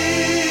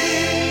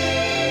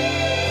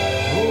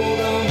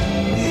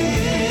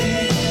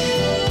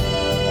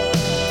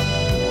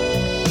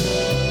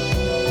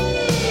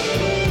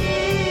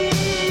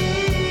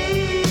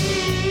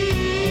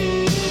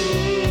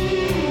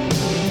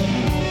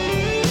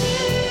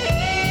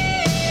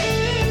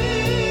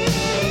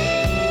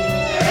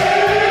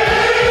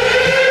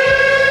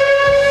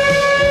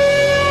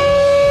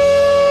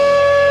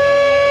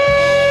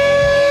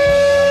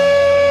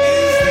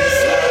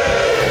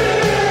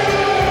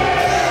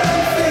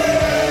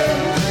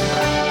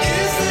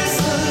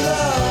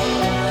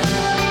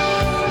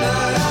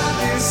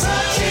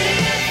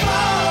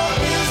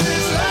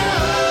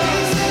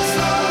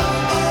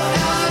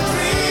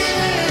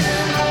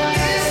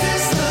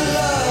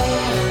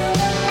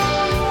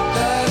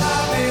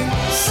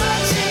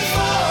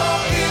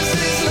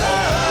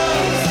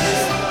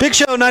 Big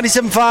Show,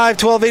 97.5,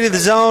 1280 The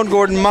Zone.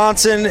 Gordon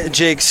Monson,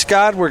 Jake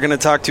Scott. We're going to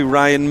talk to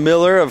Ryan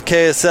Miller of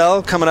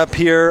KSL coming up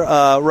here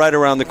right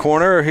around the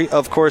corner.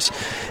 Of course,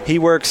 he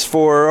works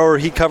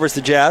he covers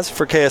the Jazz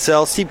for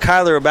KSL. Steve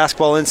Kyler of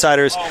Basketball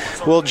Insiders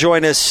will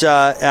join us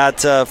at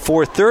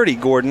 4:30,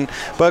 Gordon.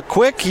 But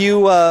quick,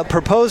 you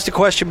proposed a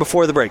question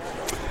before the break.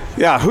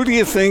 Yeah, who do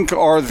you think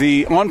are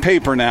on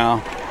paper now,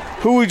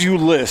 who would you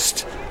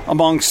list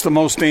amongst the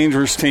most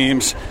dangerous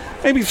teams?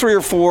 Maybe 3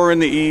 or 4 in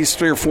the East,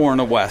 3 or 4 in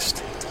the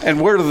West.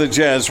 And where do the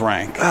Jazz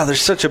rank? Oh,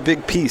 there's such a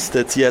big piece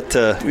that's yet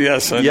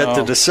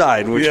to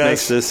decide, which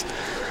makes this.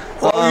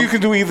 Well, you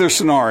can do either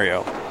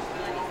scenario.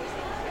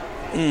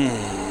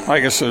 I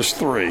guess there's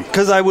 3.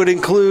 Because I would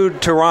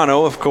include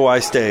Toronto if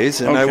Kawhi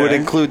stays, and I would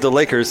include the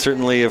Lakers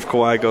certainly if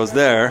Kawhi goes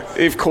there.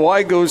 If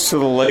Kawhi goes to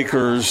the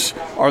Lakers,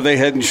 are they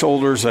head and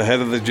shoulders ahead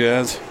of the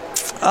Jazz?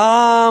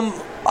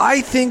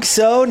 I think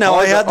so. Now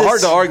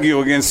hard to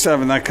argue against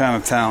having that kind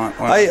of talent.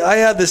 Wow. I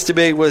had this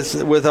debate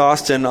with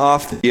Austin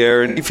off the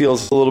air, and he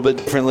feels a little bit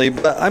differently.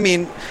 But I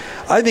mean,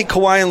 I think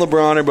Kawhi and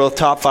LeBron are both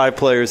top 5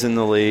 players in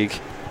the league.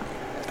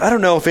 I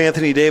don't know if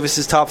Anthony Davis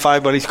is top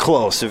 5, but he's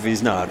close if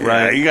he's not,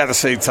 right? Yeah, you got to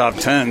say top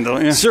 10,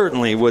 don't you?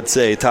 Certainly would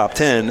say top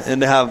 10.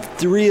 And to have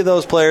 3 of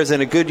those players and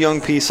a good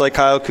young piece like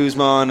Kyle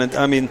Kuzma, and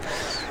I mean,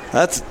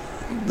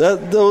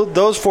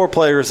 those 4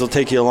 players will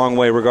take you a long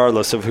way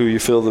regardless of who you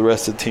fill the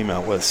rest of the team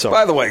out with. So,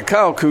 by the way,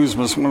 Kyle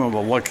Kuzma's one of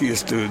the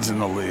luckiest dudes in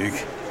the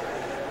league.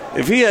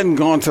 If he hadn't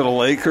gone to the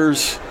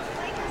Lakers,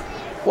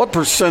 what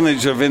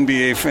percentage of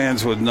NBA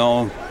fans would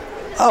know?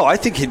 Oh, I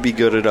think he'd be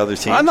good at other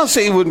teams. I'm not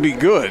saying he wouldn't be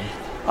good.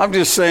 I'm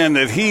just saying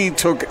that he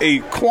took a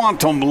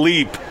quantum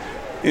leap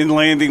in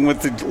landing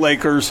with the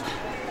Lakers.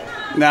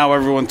 Now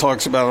everyone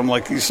talks about him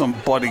like he's some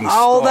budding star.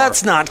 Oh,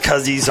 that's not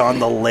because he's on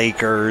the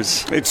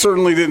Lakers. It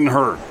certainly didn't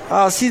hurt.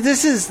 Oh, see,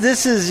 this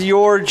is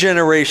your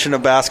generation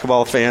of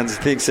basketball fans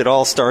who thinks it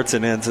all starts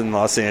and ends in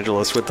Los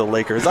Angeles with the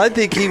Lakers. I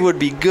think he would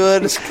be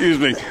good. Excuse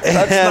me.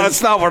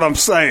 That's not what I'm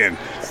saying.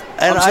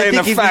 And I'm saying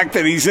the fact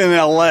that he's in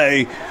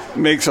L.A.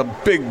 makes a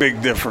big,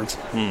 big difference.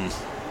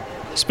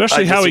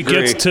 Especially how he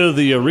gets to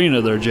the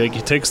arena there, Jake.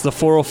 He takes the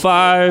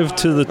 405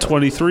 to the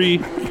 23.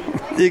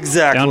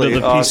 Exactly. Down to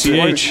the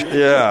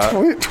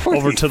PCH.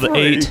 Over to the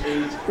 8.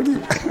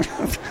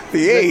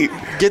 The 8.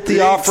 Get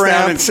the off-ramp.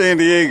 Down in San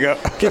Diego.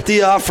 Get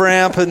the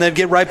off-ramp and then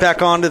get right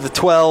back onto the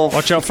 12.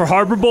 Watch out for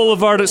Harbor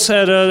Boulevard. It's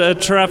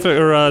at traffic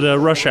or at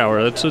rush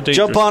hour. That's a dangerous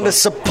Jump onto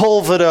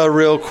Sepulveda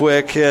real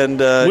quick. And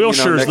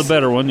Wilshire's the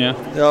better one, yeah.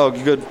 Oh,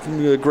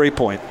 good. Great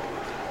point.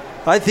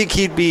 I think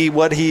he'd be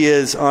what he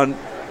is on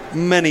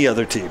many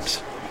other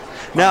teams.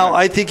 Now,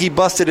 I think he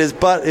busted his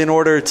butt in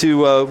order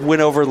to win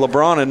over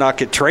LeBron and not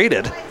get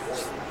traded.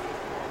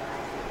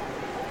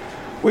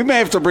 We may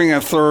have to bring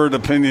a third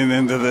opinion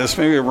into this.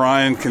 Maybe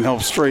Ryan can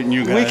help straighten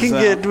you guys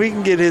out. We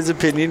can get his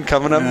opinion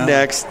coming up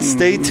next.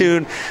 Stay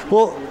tuned.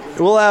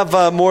 We'll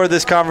have more of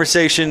this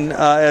conversation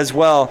as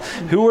well.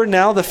 Who are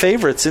now the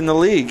favorites in the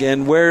league,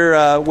 and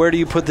where do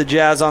you put the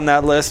Jazz on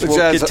that list?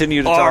 We'll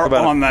continue to talk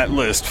about it. On that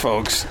list,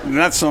 folks. And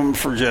that's something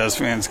for Jazz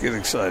fans to get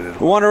excited.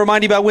 We want to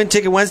remind you about Win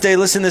Ticket Wednesday.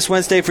 Listen this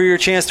Wednesday for your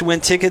chance to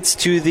win tickets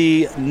to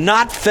the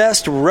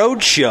Knotfest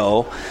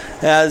Roadshow,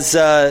 as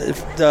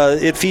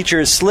it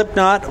features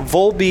Slipknot,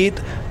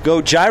 Volbeat,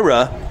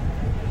 Gojira.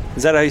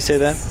 Is that how you say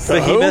that?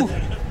 Behemoth?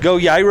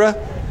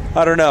 Gojira?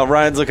 I don't know.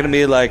 Ryan's looking at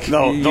me like you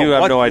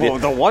have no idea.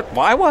 The what?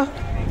 Why?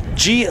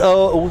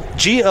 Gojira.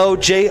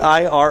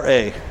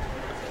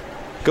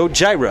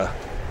 Gojira.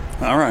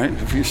 All right,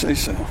 if you say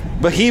so.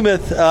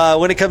 Behemoth,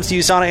 when it comes to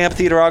USANA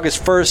Amphitheater,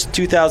 August 1st,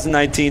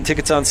 2019.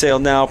 Tickets on sale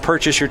now.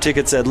 Purchase your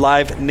tickets at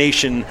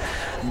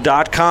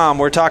livenation.com.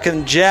 We're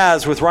talking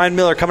Jazz with Ryan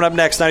Miller coming up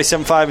next,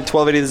 97.5 and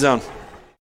 1280 The Zone.